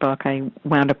researching this book, I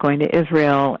wound up going to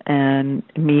Israel and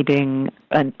meeting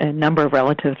a number of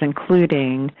relatives,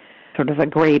 including sort of a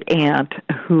great aunt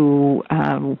who,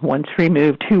 once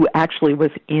removed, who actually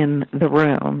was in the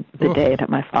room the day that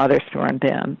my father stormed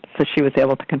in. So she was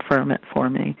able to confirm it for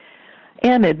me.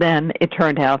 And then it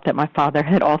turned out that my father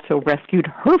had also rescued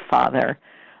her father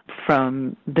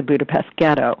from the Budapest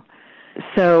ghetto.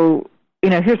 So,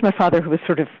 here's my father who was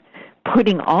sort of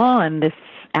putting on this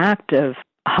act of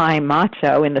high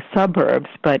macho in the suburbs,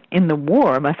 but in the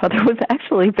war, my father was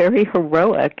actually very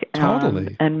heroic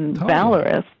and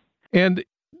valorous. And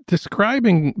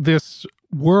describing this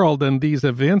world and these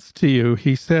events to you,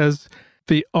 he says,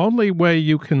 the only way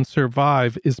you can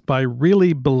survive is by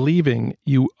really believing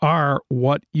you are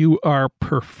what you are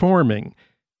performing.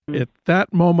 At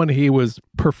that moment, he was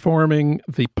performing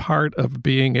the part of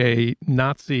being a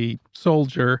Nazi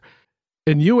soldier.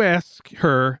 And you ask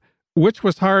her, which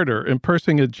was harder,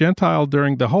 impersonating a Gentile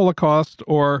during the Holocaust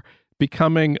or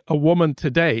becoming a woman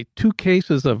today? Two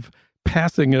cases of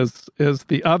passing as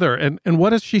the other. And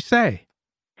what does she say?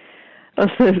 Well,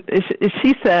 so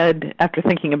she said, after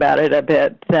thinking about it a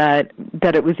bit, that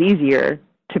it was easier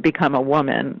to become a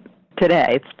woman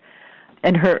today.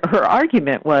 And her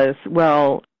argument was,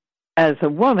 well, as a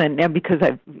woman, now because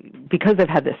I've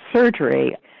had this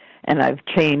surgery and I've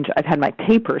had my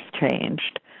papers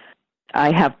changed,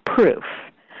 I have proof,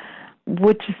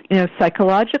 which,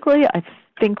 psychologically I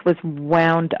think was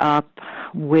wound up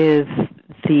with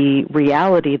the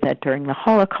reality that during the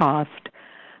Holocaust,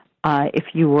 if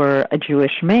you were a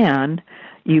Jewish man,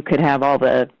 you could have all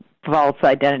the false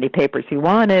identity papers you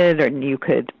wanted, and you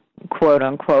could, quote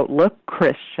unquote, look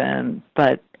Christian,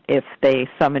 but if they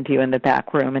summoned you in the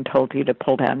back room and told you to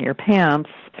pull down your pants,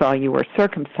 saw you were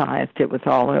circumcised, it was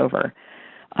all over.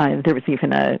 There was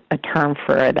even a term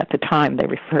for it at the time. They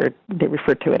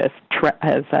referred to it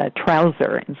as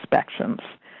trouser inspections.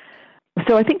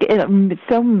 So I think in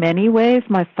so many ways,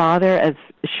 my father, as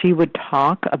she would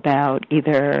talk about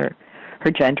either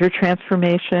her gender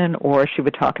transformation or she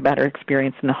would talk about her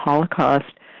experience in the Holocaust,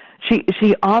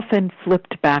 she often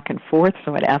flipped back and forth.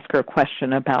 So I'd ask her a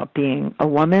question about being a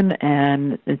woman,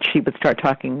 and she would start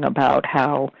talking about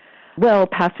how, well,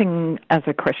 passing as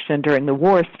a Christian during the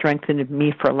war strengthened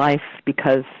me for life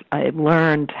because I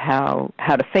learned how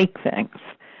to fake things,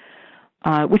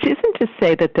 which isn't to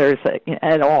say that there's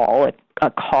at all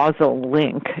a causal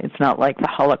link. It's not like the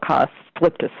Holocaust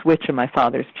flipped a switch in my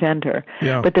father's gender,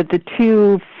 but that the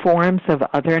two forms of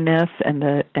otherness and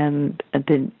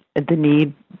the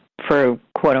need for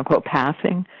quote unquote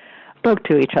passing spoke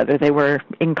to each other. They were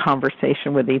in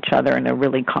conversation with each other in a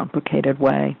really complicated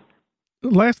way.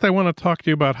 Last, I want to talk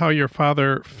to you about how your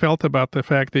father felt about the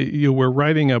fact that you were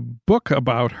writing a book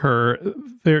about her.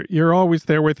 You're always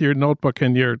there with your notebook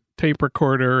and your tape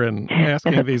recorder and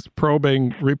asking these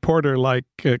probing reporter-like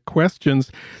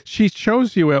questions. She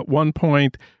shows you at one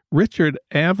point Richard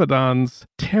Avedon's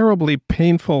terribly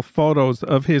painful photos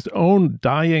of his own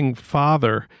dying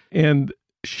father. And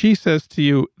she says to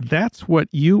you, "That's what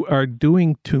you are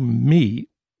doing to me."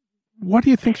 What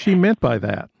do you think she meant by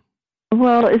that?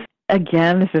 Well,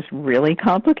 Again, this is really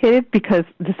complicated because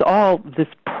this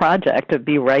project of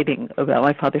me writing about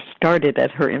my father started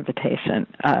at her invitation.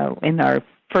 In our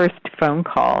first phone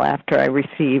call after I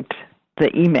received the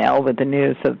email with the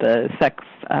news of the sex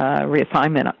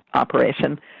reassignment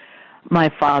operation,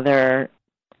 my father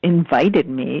invited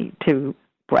me to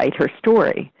write her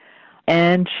story.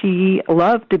 And she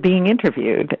loved being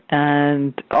interviewed,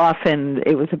 and often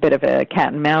it was a bit of a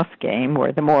cat and mouse game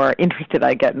where the more interested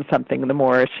I get in something, the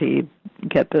more she'd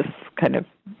get this kind of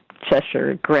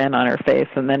Cheshire grin on her face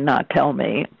and then not tell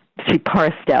me. She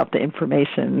parsed out the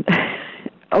information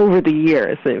over the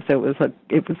years. So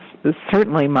it was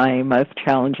certainly my most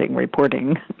challenging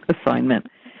reporting assignment.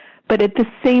 But at the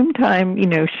same time,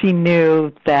 she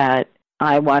knew that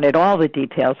I wanted all the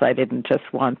details. I didn't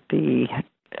just want the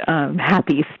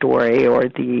happy story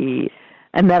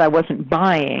and that I wasn't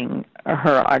buying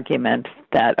her argument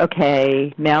that,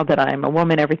 okay, now that I'm a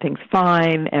woman, everything's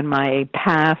fine, and my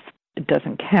past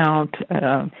doesn't count.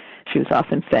 She was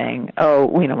often saying,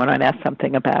 when I'd ask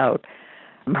something about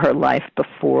her life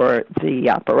before the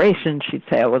operation, she'd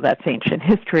say, well, that's ancient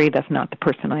history. That's not the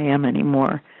person I am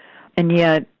anymore. And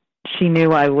yet she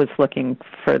knew I was looking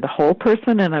for the whole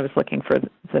person, and I was looking for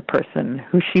the person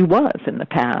who she was in the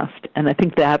past. And I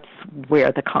think that's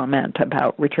where the comment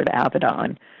about Richard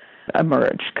Avedon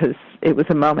emerged, because it was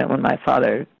a moment when my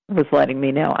father was letting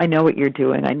me know, I know what you're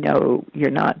doing. I know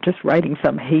you're not just writing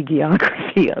some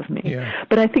hagiography of me. Yeah.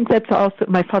 But I think that's also,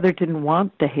 my father didn't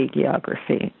want the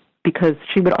hagiography, because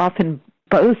she would often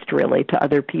boast really to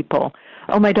other people,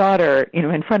 oh, my daughter,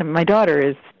 in front of me, my daughter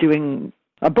is doing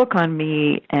a book on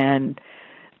me, and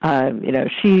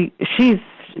she's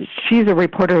she's a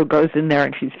reporter who goes in there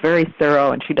and she's very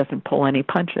thorough and she doesn't pull any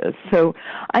punches. So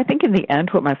I think in the end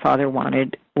what my father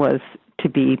wanted was to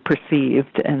be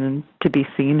perceived and to be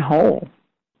seen whole.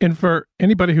 And for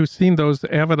anybody who's seen those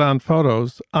Avedon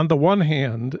photos, on the one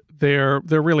hand, they're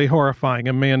really horrifying,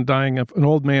 an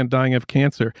old man dying of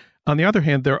cancer. On the other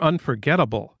hand, they're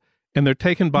unforgettable, and they're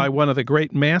taken by one of the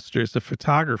great masters of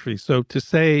photography. So to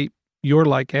say you're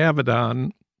like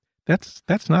Avedon,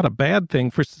 that's not a bad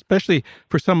thing, especially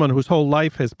for someone whose whole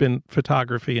life has been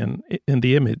photography and in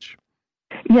the image.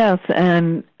 Yes,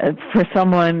 and for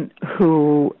someone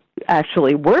who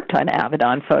actually worked on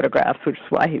Avedon photographs, which is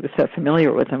why he was so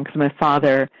familiar with them, because my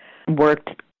father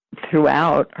worked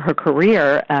throughout her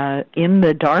career in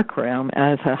the darkroom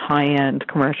as a high-end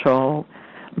commercial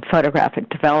photographic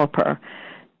developer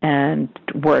and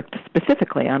worked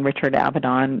specifically on Richard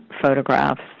Avedon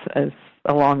photographs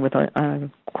along with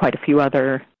quite a few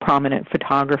other prominent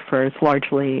photographers,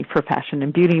 largely for fashion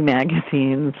and beauty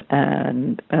magazines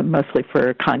and mostly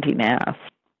for Condé Nast.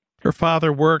 Her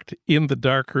father worked in the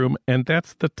darkroom, and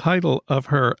that's the title of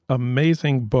her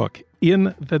amazing book,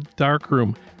 In the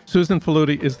Darkroom. Susan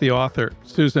Faludi is the author.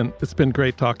 Susan, it's been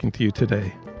great talking to you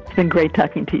today. It's been great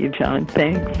talking to you, John.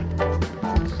 Thanks.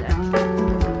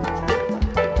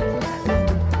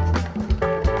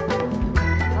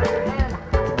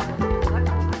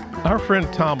 Our friend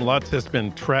Tom Lutz has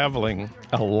been traveling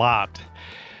a lot.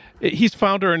 He's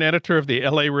founder and editor of the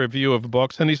LA Review of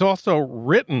Books, and he's also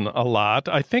written a lot.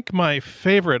 I think my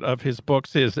favorite of his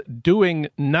books is Doing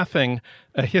Nothing,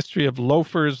 A History of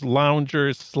Loafers,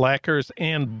 Loungers, Slackers,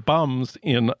 and Bums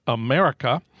in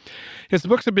America. His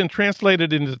books have been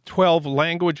translated into 12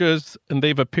 languages, and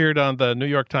they've appeared on the New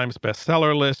York Times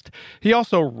bestseller list. He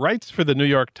also writes for the New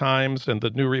York Times and the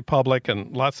New Republic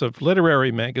and lots of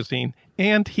literary magazine,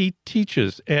 and he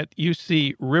teaches at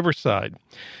UC Riverside.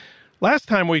 Last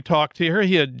time we talked to her,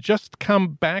 he had just come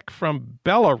back from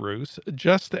Belarus,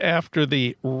 just after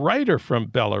the writer from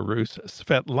Belarus,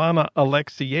 Svetlana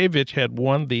Alexievich, had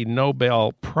won the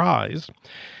Nobel Prize.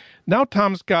 Now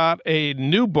Tom's got a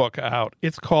new book out.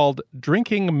 It's called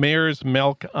Drinking Mare's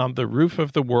Milk on the Roof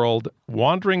of the World,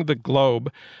 Wandering the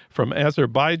Globe from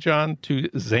Azerbaijan to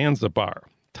Zanzibar.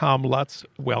 Tom Lutz,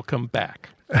 welcome back.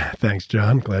 Thanks,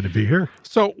 John. Glad to be here.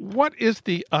 So what is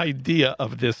the idea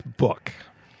of this book?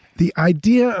 The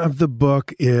idea of the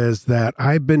book is that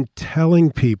I've been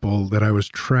telling people that I was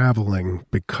traveling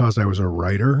because I was a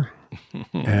writer,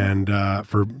 and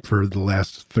for the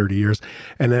last 30 years,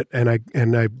 and I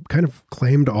kind of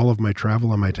claimed all of my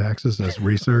travel on my taxes as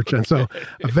research, and so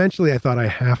eventually I thought I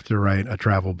have to write a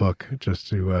travel book just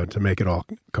to make it all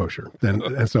kosher.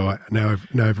 And so now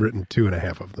I've written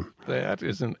 2.5 of them. That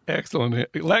is an excellent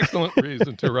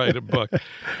reason to write a book.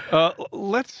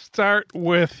 Let's start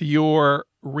with your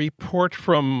report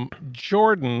from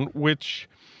Jordan, which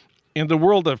in the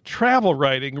world of travel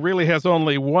writing really has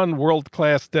only one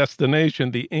world-class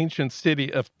destination, the ancient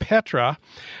city of Petra.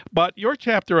 But your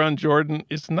chapter on Jordan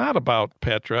is not about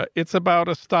Petra. It's about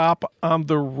a stop on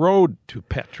the road to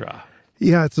Petra.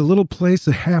 Yeah, it's a little place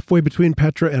halfway between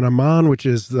Petra and Amman, which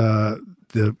is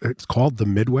it's called the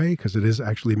Midway because it is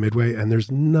actually Midway, and there's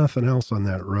nothing else on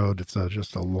that road. It's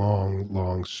just a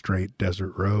long, straight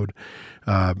desert road.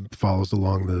 Follows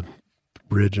along the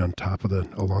bridge on top of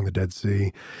along the Dead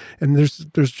Sea, and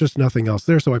there's just nothing else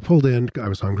there. So I pulled in. I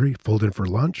was hungry. Pulled in for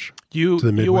lunch. To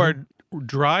the Midway. You are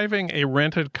driving a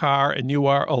rented car, and you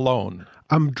are alone.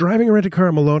 I'm driving a rented car.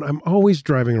 I'm alone. I'm always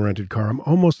driving a rented car. I'm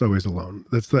almost always alone.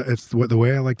 It's the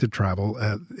way I like to travel.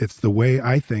 It's the way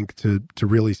I think to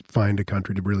really find a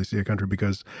country, to really see a country,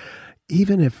 because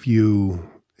even if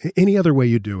any other way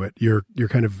you do it, you're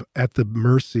kind of at the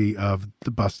mercy of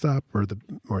the bus stop or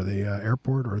the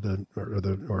airport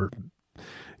or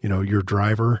your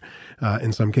driver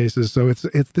in some cases. So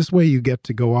it's this way you get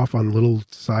to go off on little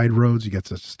side roads. You get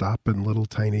to stop in little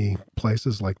tiny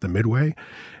places like the Midway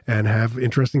and have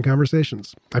interesting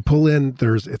conversations. I pull in,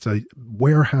 it's a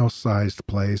warehouse-sized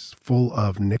place full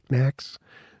of knickknacks,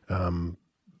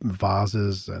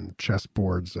 vases and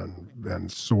chessboards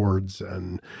and swords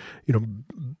and,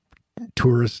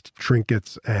 tourist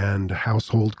trinkets and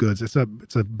household goods. It's a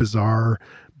bizarre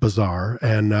bazaar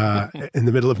and in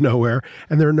the middle of nowhere,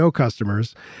 and there are no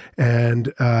customers,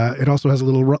 and it also has a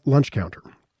little lunch counter.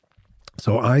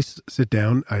 So I sit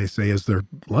down, I say, "Is there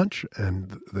lunch?"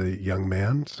 And the young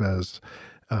man says,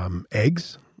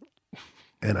 "Eggs."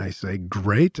 And I say,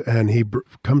 "Great." And he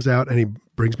comes out and he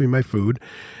brings me my food,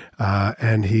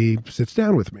 and he sits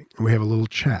down with me, and we have a little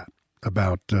chat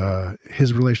about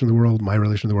his relation to the world, my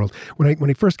relation to the world. When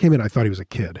he first came in, I thought he was a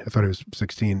kid. I thought he was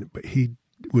 16, but he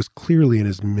was clearly in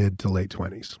his mid to late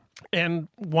 20s. And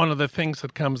one of the things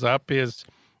that comes up is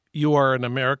you are an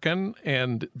American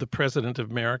and the president of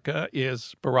America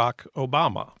is Barack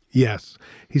Obama. Yes.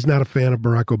 He's not a fan of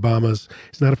Barack Obama's.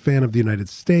 He's not a fan of the United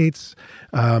States.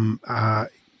 I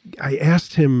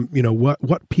asked him,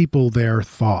 what people there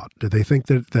thought. Did they think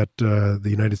that the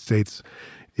United States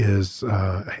is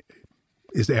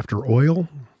after oil,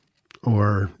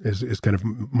 or is kind of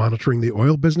monitoring the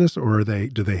oil business, or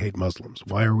do they hate Muslims?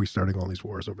 Why are we starting all these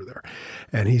wars over there?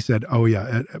 And he said, "Oh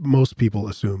yeah, most people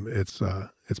assume it's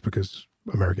because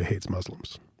America hates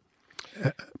Muslims."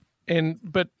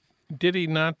 But did he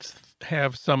not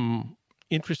have some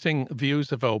interesting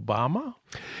views of Obama?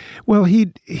 Well,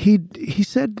 he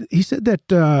said that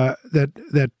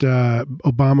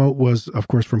Obama was, of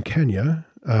course, from Kenya.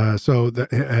 But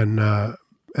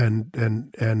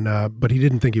he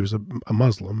didn't think he was a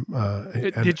Muslim.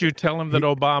 Did you tell him that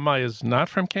Obama is not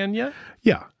from Kenya?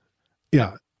 Yeah.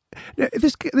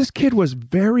 This kid was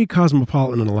very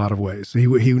cosmopolitan in a lot of ways.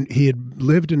 He had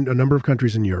lived in a number of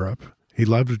countries in Europe. He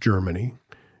loved Germany.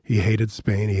 He hated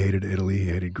Spain. He hated Italy. He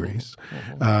hated Greece.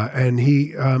 And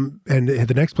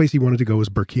the next place he wanted to go was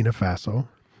Burkina Faso.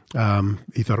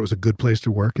 He thought it was a good place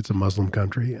to work. It's a Muslim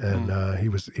country, and he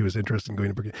was interested in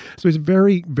going to Burkina. So he's a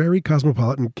very, very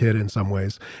cosmopolitan kid in some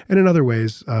ways, and in other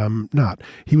ways, not.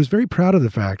 He was very proud of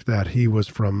the fact that he was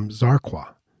from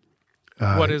Zarqwa.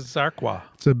 What is Zarqwa?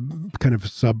 It's a kind of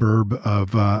suburb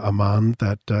of Amman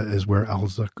that is where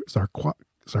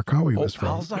Zarqawi was from.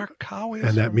 Al-Zarqawi,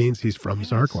 and that means he's from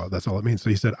Zarqwa. That's all it means. So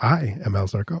he said, "I am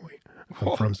Al-Zarqawi.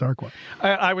 I'm from Zarqwa."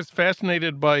 I was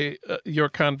fascinated by your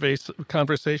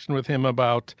conversation with him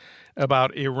about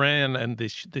Iran and the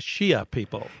Shia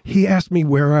people. He asked me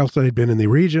where else I'd been in the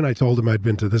region. I told him I'd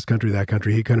been to this country, that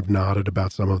country. He kind of nodded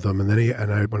about some of them, and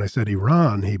then when I said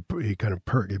Iran, he kind of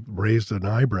he raised an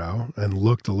eyebrow and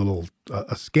looked a little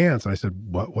askance. And I said,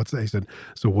 "What's that?" He said,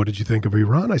 "So what did you think of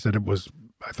Iran?" I said,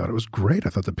 I thought it was great. I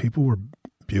thought the people were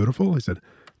beautiful." He said,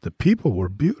 "The people were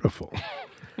beautiful."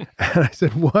 And I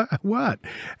said, what?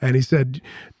 And he said,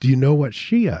 "Do you know what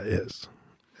Shia is?"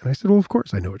 And I said, "Well, of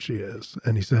course I know what Shia is."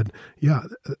 And he said, "Yeah,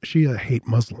 Shia hate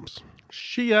Muslims."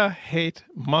 Shia hate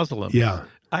Muslims? Yeah.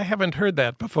 I haven't heard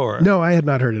that before. No, I had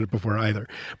not heard it before either.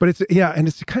 But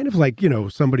it's kind of like,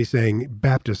 somebody saying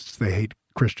Baptists, they hate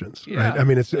Christians, right? I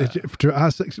mean, it's to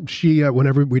us, Shia,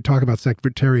 whenever we talk about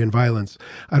sectarian violence,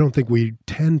 I don't think we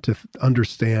tend to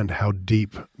understand how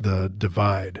deep the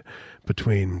divide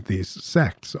between these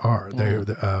sects are.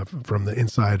 From the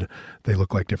inside, they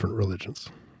look like different religions.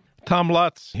 Tom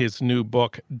Lutz, his new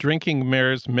book, Drinking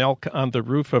Mare's Milk on the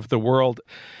Roof of the World.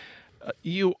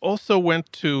 You also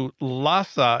went to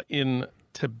Lhasa in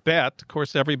Tibet. Of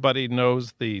course, everybody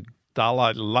knows the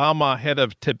Dalai Lama, head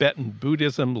of Tibetan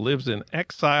Buddhism, lives in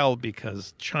exile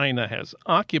because China has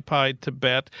occupied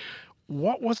Tibet.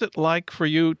 What was it like for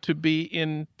you to be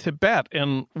in Tibet,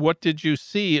 and what did you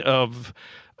see of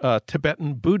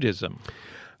Tibetan Buddhism?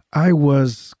 I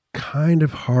was kind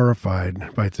of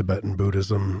horrified by Tibetan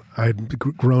Buddhism. I'd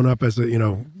grown up as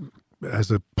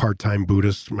a part-time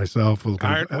Buddhist myself,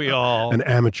 aren't we all? An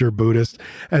amateur Buddhist,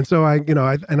 and so I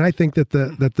think that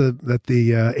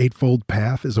the Eightfold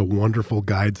Path is a wonderful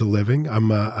guide to living.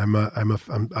 I'm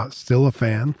still a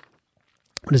fan.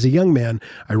 But as a young man,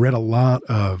 I read a lot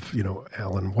of,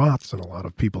 Alan Watts and a lot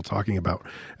of people talking about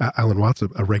Alan Watts,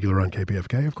 a regular on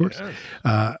KPFK, of course.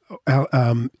 Yes.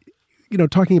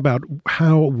 Talking about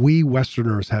how we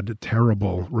Westerners had a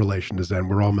terrible relation to Zen.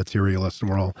 We're all materialists and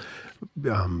we're all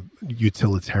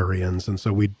utilitarians, and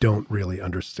so we don't really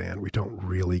understand. We don't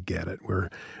really get it.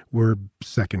 We're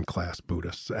second-class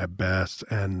Buddhists at best,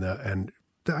 and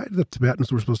the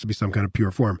Tibetans were supposed to be some kind of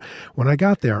pure form. When I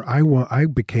got there, I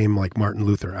became like Martin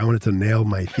Luther. I wanted to nail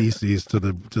my theses to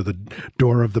the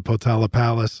door of the Potala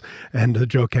Palace and the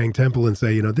Jokang Temple and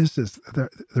say,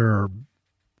 there are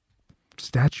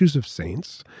statues of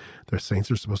saints. Their saints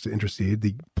are supposed to intercede.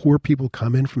 The poor people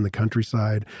come in from the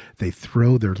countryside. They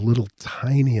throw their little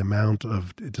tiny amount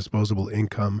of disposable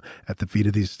income at the feet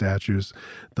of these statues.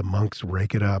 The monks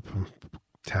rake it up,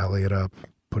 tally it up,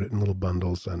 put it in little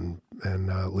bundles, and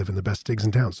live in the best digs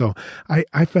in town. So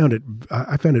I found it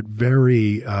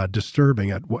very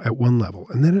disturbing at one level,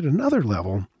 and then at another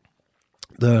level,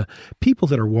 the people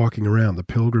that are walking around, the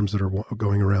pilgrims that are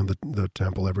going around the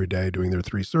temple every day doing their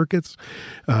 3 circuits,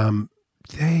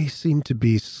 they seem to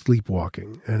be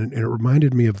sleepwalking, and it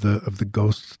reminded me of the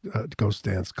ghost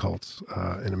dance cults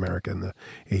in America in the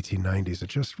 1890s. It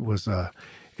just was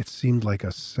it seemed like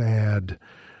a sad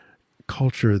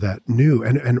culture that knew,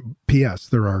 and P.S.,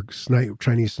 there are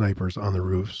Chinese snipers on the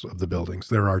roofs of the buildings.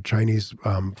 There are Chinese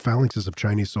phalanxes of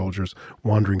Chinese soldiers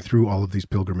wandering through all of these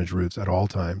pilgrimage routes at all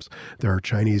times. There are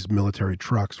Chinese military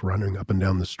trucks running up and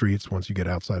down the streets once you get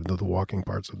outside into the walking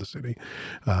parts of the city.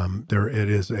 It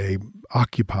is a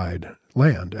occupied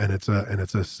land, and it's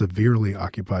a severely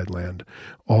occupied land.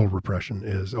 All repression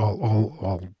is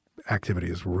all activity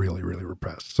is really, really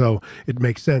repressed. So it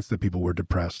makes sense that people were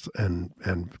depressed and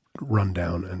run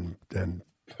down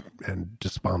and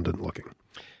despondent looking.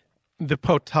 The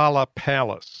Potala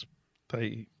Palace,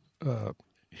 the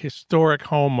historic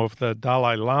home of the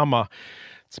Dalai Lama.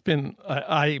 It's been,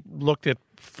 I looked at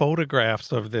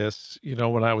photographs of this,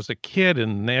 when I was a kid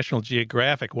in National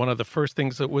Geographic, one of the first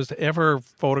things that was ever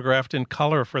photographed in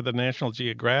color for the National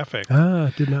Geographic.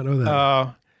 Did not know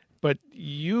that. But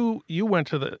you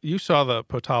saw the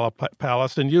Potala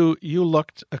Palace, and you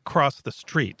looked across the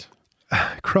street.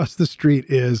 Across the street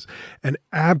is an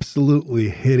absolutely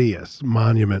hideous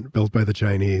monument built by the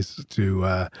Chinese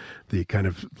to the kind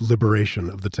of liberation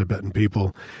of the Tibetan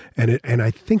people. And I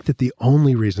think that the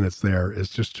only reason it's there is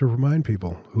just to remind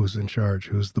people who's in charge,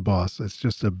 who's the boss. It's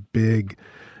just a big,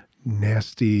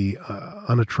 nasty,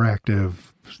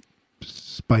 unattractive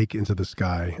spike into the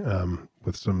sky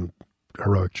with some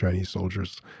heroic Chinese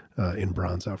soldiers in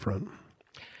bronze out front.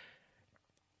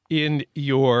 In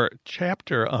your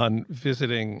chapter on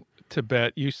visiting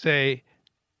Tibet, you say,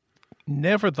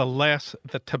 nevertheless,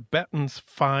 the Tibetans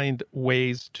find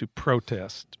ways to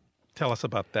protest. Tell us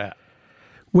about that.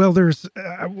 Well,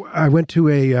 I went to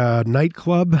a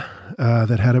nightclub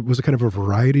that was a kind of a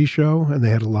variety show, and they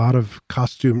had a lot of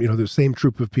costume. The same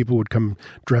troupe of people would come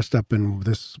dressed up in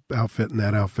this outfit and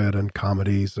that outfit, and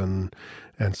comedies and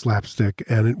slapstick.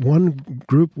 And in one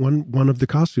group, one of the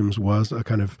costumes was a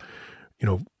kind of,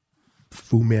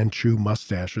 Fu Manchu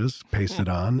mustaches pasted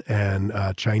on and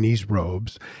Chinese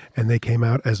robes, and they came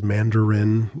out as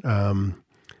Mandarin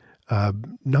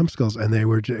numbskulls, and they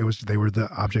were the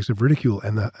objects of ridicule,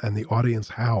 and the audience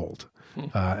howled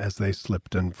as they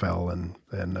slipped and fell and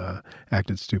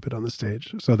acted stupid on the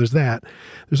stage. So there's that.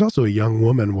 There's also a young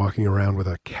woman walking around with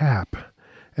a cap,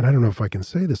 and I don't know if I can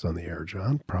say this on the air,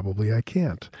 John. Probably I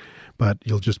can't, but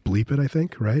you'll just bleep it, I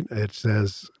think, right? It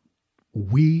says,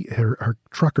 her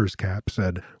trucker's cap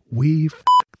said, "We f***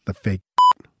 the fake."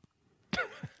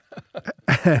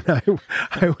 And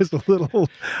I was a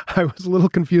little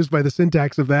confused by the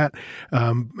syntax of that.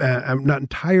 I'm not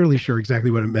entirely sure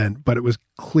exactly what it meant, but it was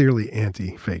clearly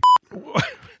anti-fake.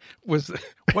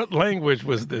 What language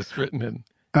was this written in?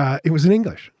 It was in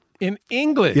English. In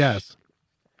English? Yes.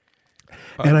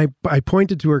 And I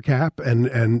pointed to her cap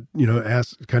and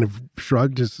asked, kind of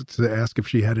shrugged to ask if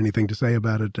she had anything to say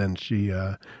about it, and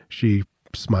she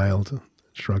smiled,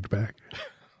 shrugged back.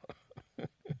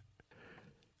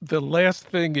 The last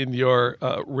thing in your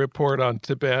report on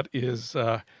Tibet is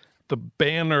the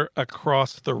banner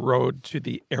across the road to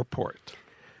the airport.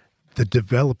 The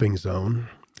developing zone.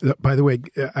 By the way,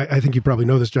 I think you probably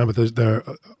know this, John,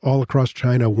 but all across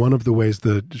China, one of the ways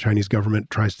the Chinese government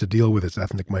tries to deal with its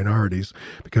ethnic minorities,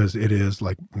 because it is,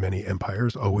 like many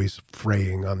empires, always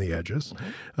fraying on the edges.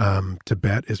 Mm-hmm.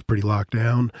 Tibet is pretty locked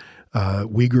down.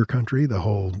 Uyghur country, the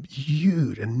whole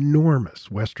huge, enormous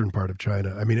western part of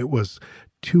China. I mean, it was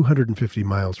 250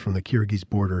 miles from the Kyrgyz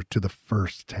border to the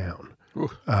first town.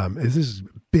 This is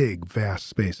big, vast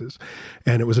spaces.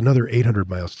 And it was another 800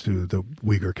 miles to the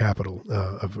Uyghur capital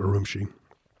of Urumqi.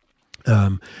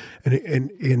 And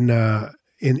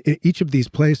in each of these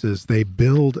places, they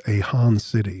build a Han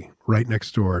city right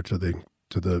next door to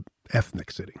the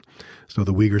ethnic city. So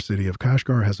the Uyghur city of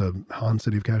Kashgar has a Han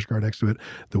city of Kashgar next to it.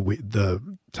 The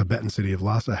Tibetan city of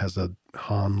Lhasa has a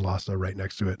Han Lhasa right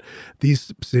next to it.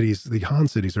 These cities, the Han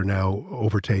cities, are now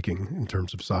overtaking in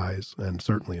terms of size and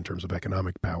certainly in terms of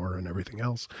economic power and everything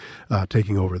else,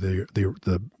 taking over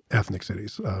the ethnic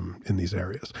cities in these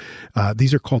areas.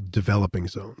 These are called developing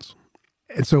zones.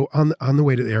 And so on the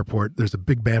way to the airport, there's a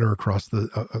big banner across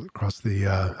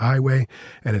the highway,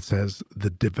 and it says, "The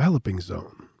developing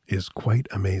zone is quite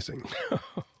amazing."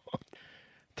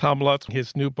 Tom Lutz,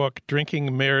 his new book,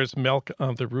 Drinking Mare's Milk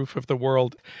on the Roof of the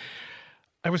World.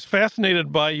 I was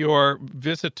fascinated by your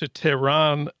visit to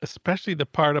Tehran, especially the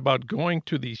part about going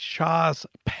to the Shah's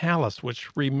Palace,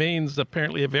 which remains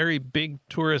apparently a very big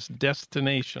tourist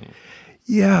destination.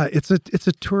 Yeah, it's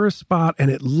a tourist spot, and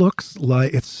it looks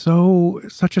like it's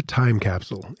such a time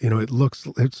capsule.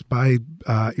 It's by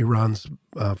Iran's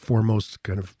foremost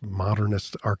kind of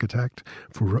modernist architect,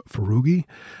 Foroughi,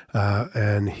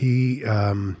 and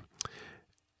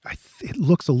it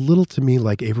looks a little to me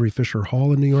like Avery Fisher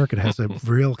Hall in New York. It has a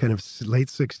real kind of late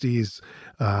 60s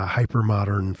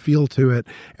hyper-modern feel to it.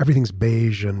 Everything's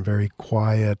beige and very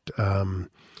quiet. And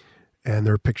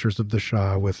there are pictures of the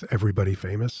Shah with everybody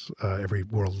famous, every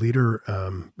world leader,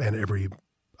 and every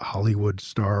Hollywood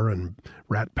star and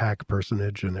Rat Pack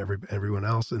personage and everyone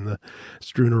else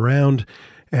strewn around.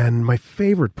 And my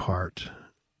favorite part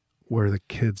were the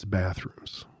kids'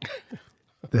 bathrooms.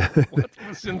 What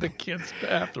was in the kids'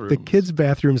 bathrooms? The kids'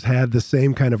 bathrooms had the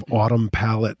same kind of autumn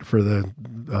palette for the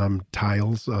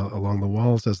tiles along the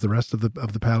walls as the rest of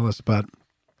the palace, but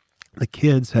the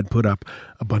kids had put up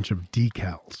a bunch of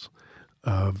decals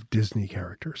of Disney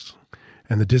characters.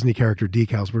 And the Disney character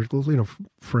decals were,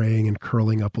 fraying and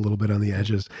curling up a little bit on the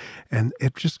edges, and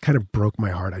it just kind of broke my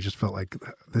heart. I just felt like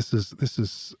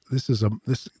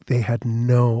they had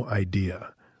no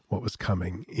idea what was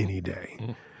coming any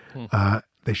day.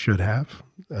 They should have.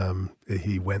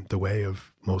 He went the way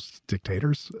of most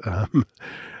dictators,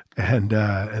 and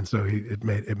so it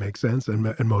makes sense.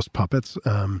 And most puppets.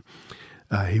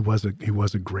 He was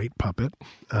a great puppet.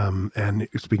 And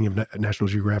speaking of National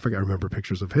Geographic, I remember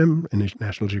pictures of him in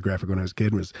National Geographic when I was a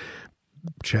kid. And his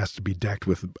chest bedecked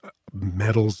with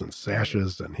medals and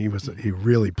sashes, and he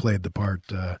really played the part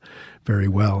very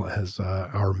well as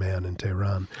our man in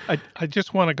Tehran. I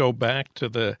just want to go back to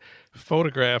the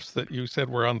photographs that you said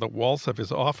were on the walls of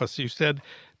his office. You said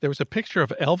there was a picture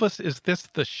of Elvis. Is this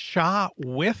the Shah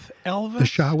with Elvis? The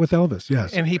Shah with Elvis,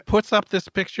 yes. And he puts up this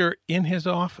picture in his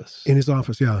office. In his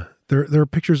office, yeah. There are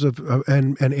pictures of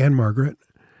and Anne Margaret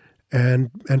and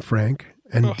Frank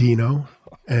and Dino.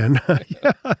 And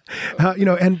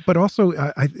but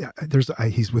also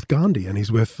he's with Gandhi, and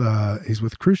he's with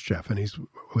Khrushchev, and he's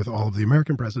with all of the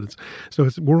American presidents. So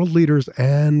it's world leaders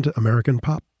and American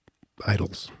pop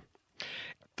idols.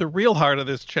 The real heart of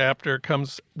this chapter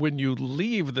comes when you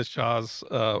leave the Shah's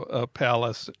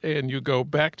palace and you go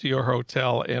back to your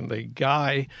hotel, and the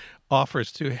guy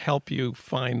offers to help you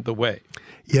find the way.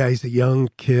 Yeah, he's a young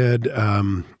kid,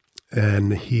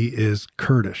 and he is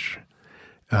Kurdish.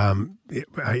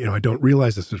 I don't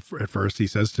realize this at first. He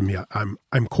says to me,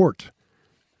 "I'm court,"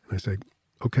 and I say,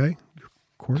 "Okay,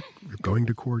 court. You're going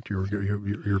to court.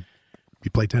 You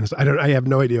play tennis." I have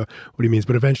no idea what he means,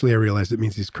 but eventually I realized it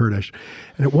means he's Kurdish.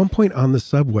 And at one point on the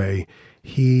subway,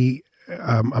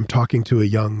 I'm talking to a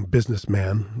young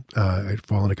businessman. I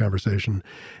fall into conversation,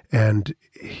 and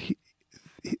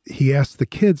he asked the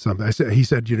kid something. He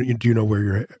said, "Do you know where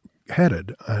you're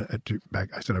headed back?"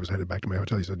 I said I was headed back to my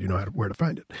hotel. He said, "You know where to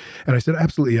find it?" And I said,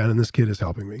 "Absolutely, yeah." And this kid is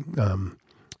helping me.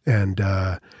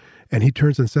 And he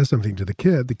turns and says something to the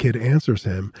kid. The kid answers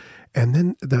him, and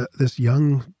then this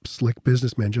young slick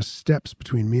businessman just steps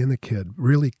between me and the kid,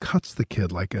 really cuts the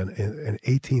kid like an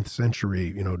 18th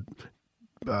century,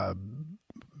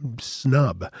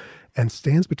 snub, and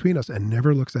stands between us and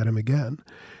never looks at him again.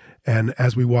 And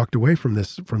as we walked away from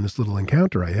this little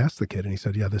encounter, I asked the kid, and he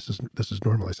said, "Yeah, this is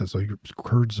normal." I said, "So your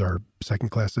Kurds are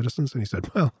second-class citizens?" And he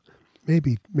said, "Well,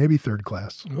 maybe third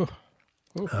class."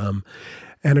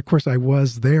 And of course, I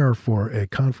was there for a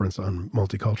conference on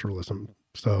multiculturalism,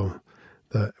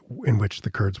 in which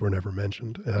the Kurds were never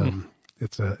mentioned.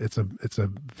 It's a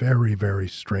very, very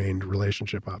strained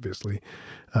relationship, obviously,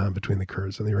 between the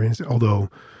Kurds and the Iranians.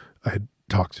 Although I had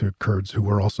talked to Kurds who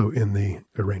were also in the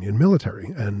Iranian military,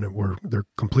 and they're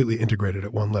completely integrated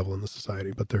at one level in the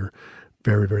society, but they're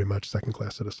very, very much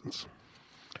second-class citizens.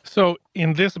 So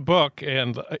in this book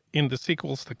and in the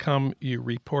sequels to come, you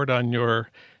report on your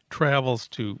travels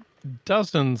to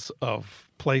dozens of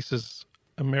places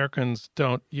Americans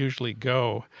don't usually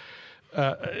go.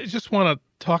 I just want to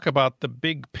talk about the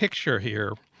big picture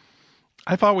here.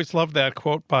 I've always loved that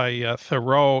quote by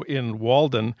Thoreau in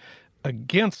Walden,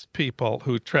 against people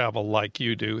who travel like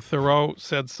you do. Thoreau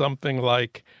said something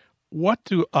like, "What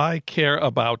do I care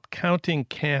about counting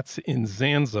cats in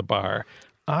Zanzibar?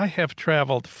 I have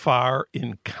traveled far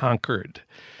in Concord."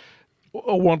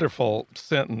 A wonderful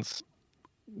sentence.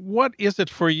 What is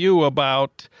it for you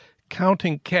about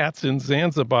counting cats in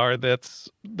Zanzibar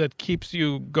that keeps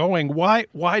you going?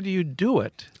 Why do you do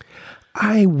it?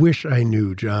 I wish I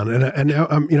knew, John, and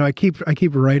I keep trying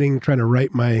to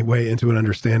write my way into an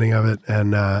understanding of it,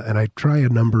 and I try a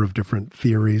number of different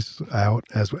theories out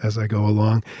as I go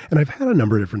along, and I've had a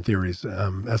number of different theories.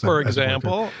 For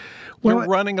example, you're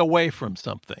running away from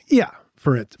something. Yeah,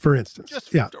 for instance,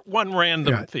 just one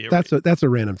random theory. That's a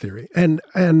random theory, and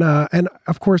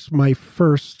of course, my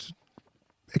first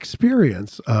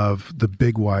experience of the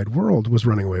big wide world was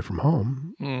running away from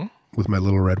home. With my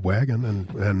little red wagon,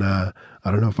 and I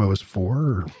don't know if I was 4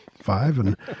 or 5,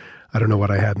 and I don't know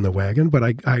what I had in the wagon, but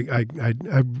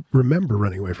I remember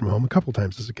running away from home a couple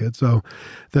times as a kid. So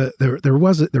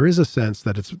there is a sense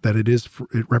that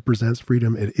it represents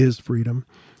freedom. It is freedom.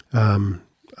 On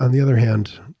the other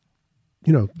hand,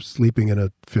 sleeping in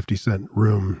a 50-cent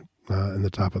room in the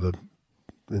top of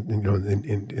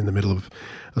in the middle of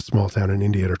a small town in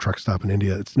India or a truck stop in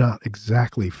India, it's not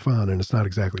exactly fun and it's not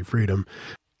exactly freedom.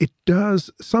 It does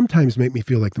sometimes make me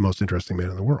feel like the most interesting man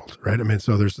in the world, right? I mean,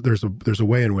 so there's a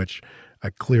way in which I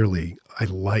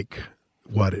like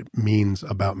what it means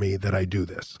about me that I do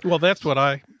this. Well, that's what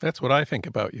I think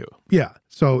about you. Yeah.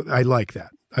 So I like that.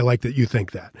 I like that you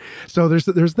think that. So there's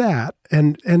that.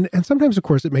 And sometimes, of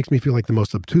course, it makes me feel like the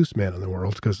most obtuse man in the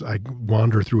world because I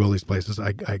wander through all these places.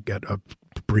 I get a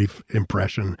brief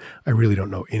impression. I really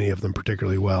don't know any of them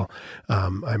particularly well.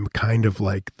 I'm kind of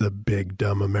like the big,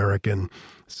 dumb American,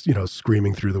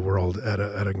 screaming through the world at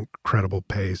an incredible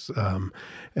pace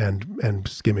and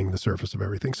skimming the surface of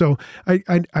everything. So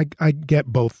I get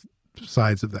both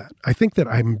sides of that. I think that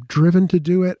I'm driven to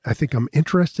do it. I think I'm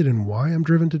interested in why I'm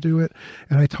driven to do it.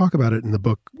 And I talk about it in the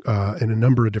book in a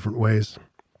number of different ways.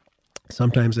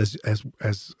 Sometimes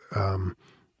as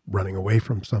running away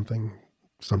from something,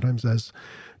 sometimes as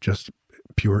just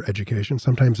pure education,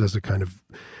 sometimes as a kind of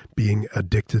being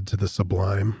addicted to the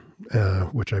sublime,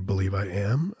 which I believe I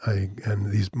am.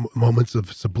 And these moments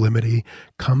of sublimity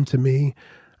come to me.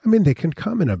 I mean, they can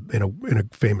come in a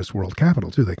famous world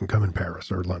capital too. They can come in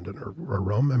Paris or London or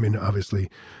Rome. I mean, obviously,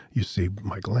 you see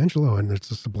Michelangelo, and it's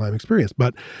a sublime experience.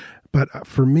 But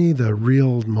for me, the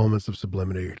real moments of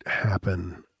sublimity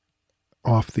happen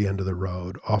off the end of the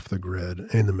road, off the grid,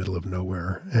 in the middle of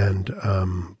nowhere. And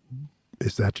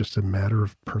is that just a matter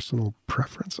of personal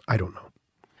preference? I don't know.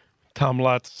 Tom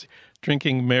Lutz,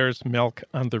 Drinking Mare's Milk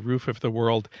on the Roof of the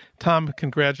World. Tom,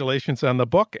 congratulations on the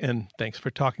book, and thanks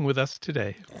for talking with us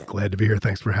today. Glad to be here.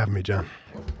 Thanks for having me, John.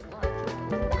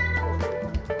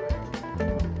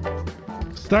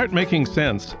 Start Making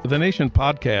Sense, the Nation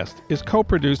podcast, is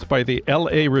co-produced by the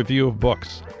LA Review of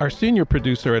Books. Our senior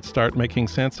producer at Start Making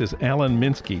Sense is Alan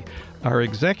Minsky. Our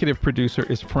executive producer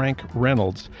is Frank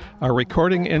Reynolds. Our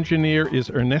recording engineer is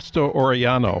Ernesto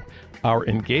Orellano. Our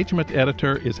engagement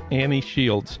editor is Annie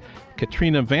Shields.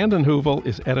 Katrina vanden Heuvel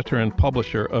is editor and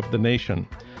publisher of The Nation.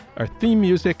 Our theme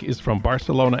music is from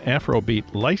Barcelona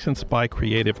Afrobeat, licensed by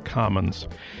Creative Commons.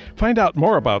 Find out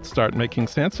more about Start Making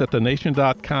Sense at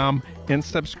thenation.com and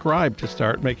subscribe to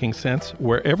Start Making Sense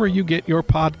wherever you get your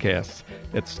podcasts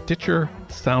at Stitcher,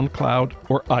 SoundCloud,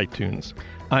 or iTunes.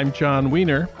 I'm John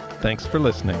Wiener. Thanks for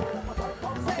listening.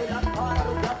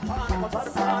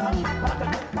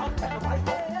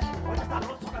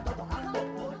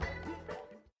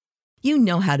 You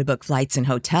know how to book flights and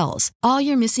hotels. All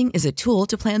you're missing is a tool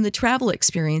to plan the travel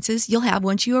experiences you'll have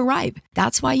once you arrive.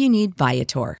 That's why you need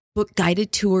Viator. Book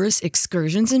guided tours,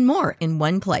 excursions, and more in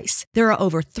one place. There are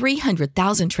over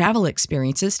 300,000 travel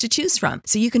experiences to choose from,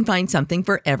 so you can find something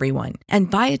for everyone. And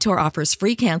Viator offers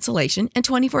free cancellation and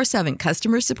 24/7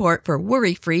 customer support for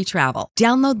worry-free travel.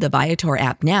 Download the Viator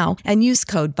app now and use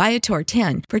code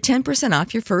Viator10 for 10%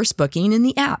 off your first booking in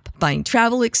the app. Find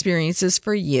travel experiences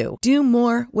for you. Do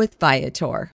more with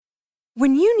Viator.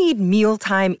 When you need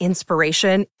mealtime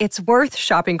inspiration, it's worth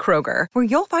shopping Kroger, where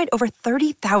you'll find over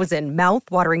 30,000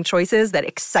 mouth-watering choices that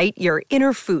excite your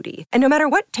inner foodie. And no matter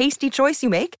what tasty choice you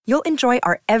make, you'll enjoy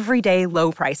our everyday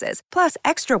low prices, plus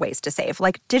extra ways to save,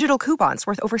 like digital coupons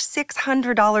worth over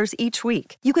 $600 each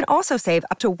week. You can also save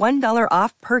up to $1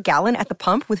 off per gallon at the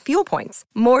pump with fuel points.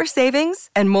 More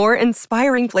savings and more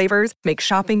inspiring flavors make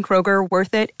shopping Kroger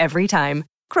worth it every time.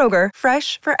 Kroger,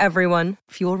 fresh for everyone.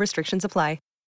 Fuel restrictions apply.